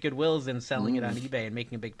merch at Goodwills and selling it on eBay and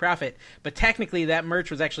making a big profit. But technically that merch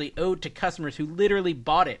was actually owed to customers who literally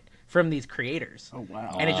bought it from these creators. Oh,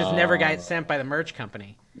 wow. And it just never got sent by the merch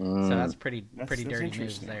company. So that's pretty That's dirty news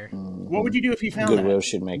interesting. there. What would you do if you found Goodwill that?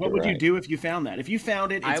 should make what it would you right. do if you found that? If you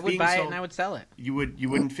found it, it's I would being buy it sold, and I would sell it. You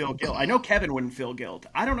wouldn't feel guilt. I know Kevin wouldn't feel guilt.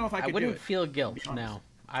 I don't know if I I could wouldn't do it. feel guilt. No,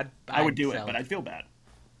 I would do it, but I'd feel bad.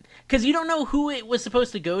 because you don't know who it was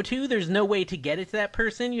supposed to go to. There's no way to get it to that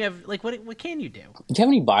person. You have like what can you do? Do you have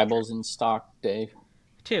any Bibles in stock, Dave?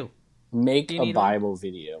 Two. Make Do you a need one? Bible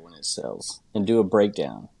video when it sells and do a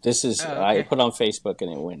breakdown. This is Oh, I okay. put on Facebook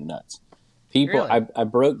and it went nuts. People, Really? I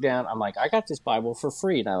broke down. I'm like, I got this Bible for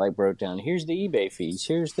free, and I like broke down. Here's the eBay fees.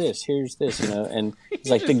 Here's this. You know. And it's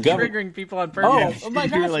like the Just government. triggering people on Oh, purpose. oh my You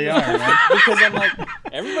gosh! really are, man. Because I'm like,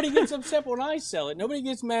 everybody gets upset when I sell it. Nobody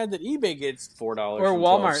gets mad that eBay gets $4 Or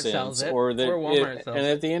Walmart sells it. or that Or Walmart sells And it.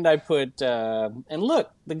 at the end, I put, and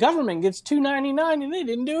look, the government gets $2.99, and they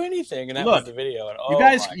didn't do anything. And that Look, was the video. And, You oh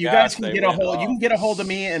guys, my you gosh, guys can they get a went hold. You off. can get a hold of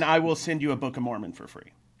me, and I will send you a Book of Mormon for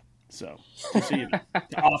free. So, just so you know,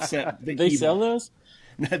 to offset the They evil. sell those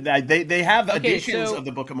they have editions of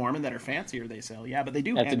the Book of Mormon that are fancier. They sell, yeah, but they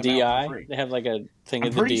do at the hand them out DI. for free. They have like a thing I'm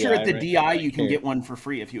at the pretty DI. sure at the right? DI you can get one for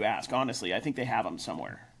free if you ask. Honestly, I think they have them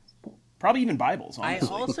somewhere. Probably even Bibles, honestly.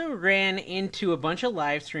 I also ran into a bunch of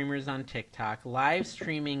live streamers on TikTok live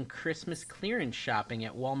streaming Christmas clearance shopping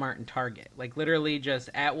at Walmart and Target. Like literally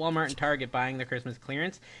just at Walmart and Target buying the Christmas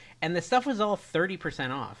clearance. And the stuff was all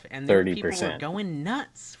 30% off. And there people were going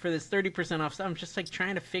nuts for this 30% off stuff. I'm just like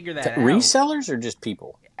trying to figure that out. Resellers or just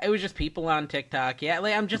people? It was just people on TikTok. Yeah,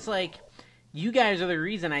 like, I'm just like... You guys are the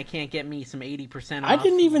reason I can't get me some 80% off. I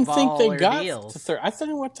didn't even think they got deals. to 30. I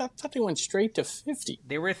thought they went straight to 50.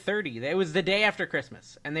 They were 30. It was the day after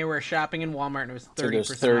Christmas, and they were shopping in Walmart, and it was 30%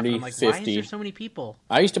 so 30, off. I'm like, 50. why is there so many people?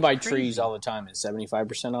 I used to buy trees all the time at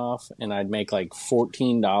 75% off, and I'd make like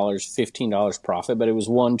 $14, $15 profit, but it was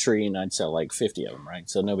one tree, and I'd sell like 50 of them, right?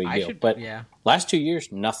 So no big deal. But last 2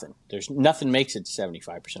 years, nothing. There's nothing makes it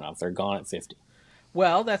 75% off. They're gone at 50.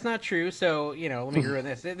 Well, that's not true. So, let me ruin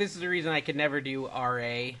this. This is the reason I could never do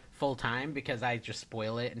RA full time because I just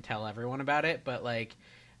spoil it and tell everyone about it. But like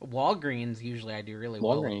Walgreens, usually I do really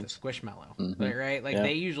well with the Squishmallow, right? Like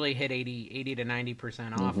they usually hit 80 to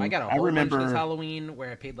 90% off. I got a whole bunch this Halloween where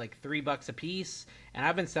I paid like $3 a piece, and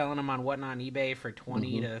I've been selling them on Whatnot on eBay for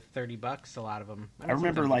 20 to $30. A lot of them. I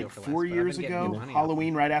remember like 4 years ago,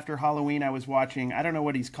 Halloween, right after Halloween, I was watching. I don't know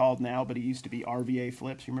what he's called now, but he used to be RVA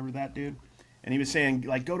Flips. You remember that dude? And he was saying,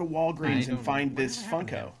 like, go to Walgreens and find this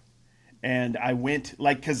Funko. And I went,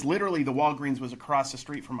 like, because literally the Walgreens was across the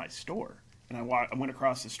street from my store. And I went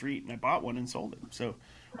across the street and I bought one and sold it. So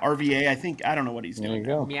RVA, I don't know what he's doing. There you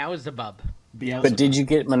go. Meowzabub. But did you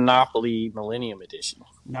get Monopoly Millennium Edition?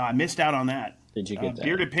 No, I missed out on that. Did you get that?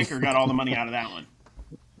 Bearded Picker got all the money out of that one.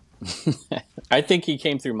 I think he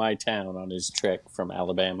came through my town on his trek from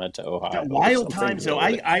Alabama to Ohio. Wild times, though.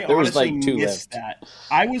 I honestly missed that.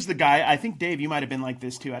 I was the guy, I think, Dave, you might have been like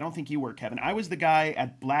this, too. I don't think you were, Kevin. I was the guy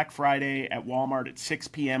at Black Friday at Walmart at 6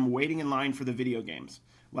 p.m. waiting in line for the video games.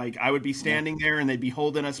 Like, I would be standing there, and they'd be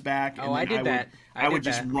holding us back. Oh, I did that. I would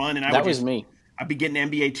just run, and that was me. I'd be getting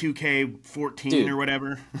NBA 2K14 or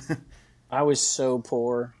whatever. I was so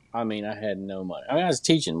poor. I mean, I had no money. I was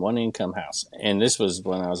teaching one-income house, and this was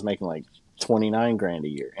when I was making like $29,000 a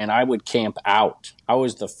year, and I would camp out. I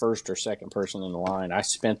was the first or second person in the line. I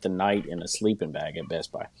spent the night in a sleeping bag at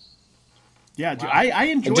Best Buy. Yeah, wow. I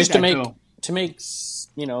enjoyed just that, to make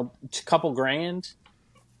a couple grand.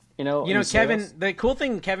 Kevin, the cool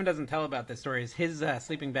thing Kevin doesn't tell about this story is his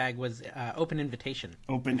sleeping bag was open invitation.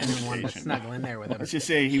 Open invitation. Wanted to snuggle in there with him. Let's just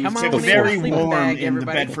say he was very warm in the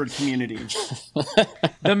Bedford community.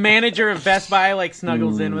 The manager of Best Buy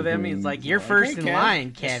snuggles in with him. He's like, "You're first in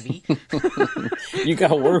line, Kevy." You got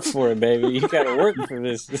to work for it, baby. You got to work for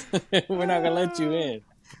this. We're not gonna let you in.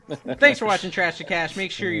 Thanks for watching Trash to Cash.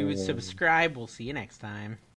 Make sure you subscribe. We'll see you next time.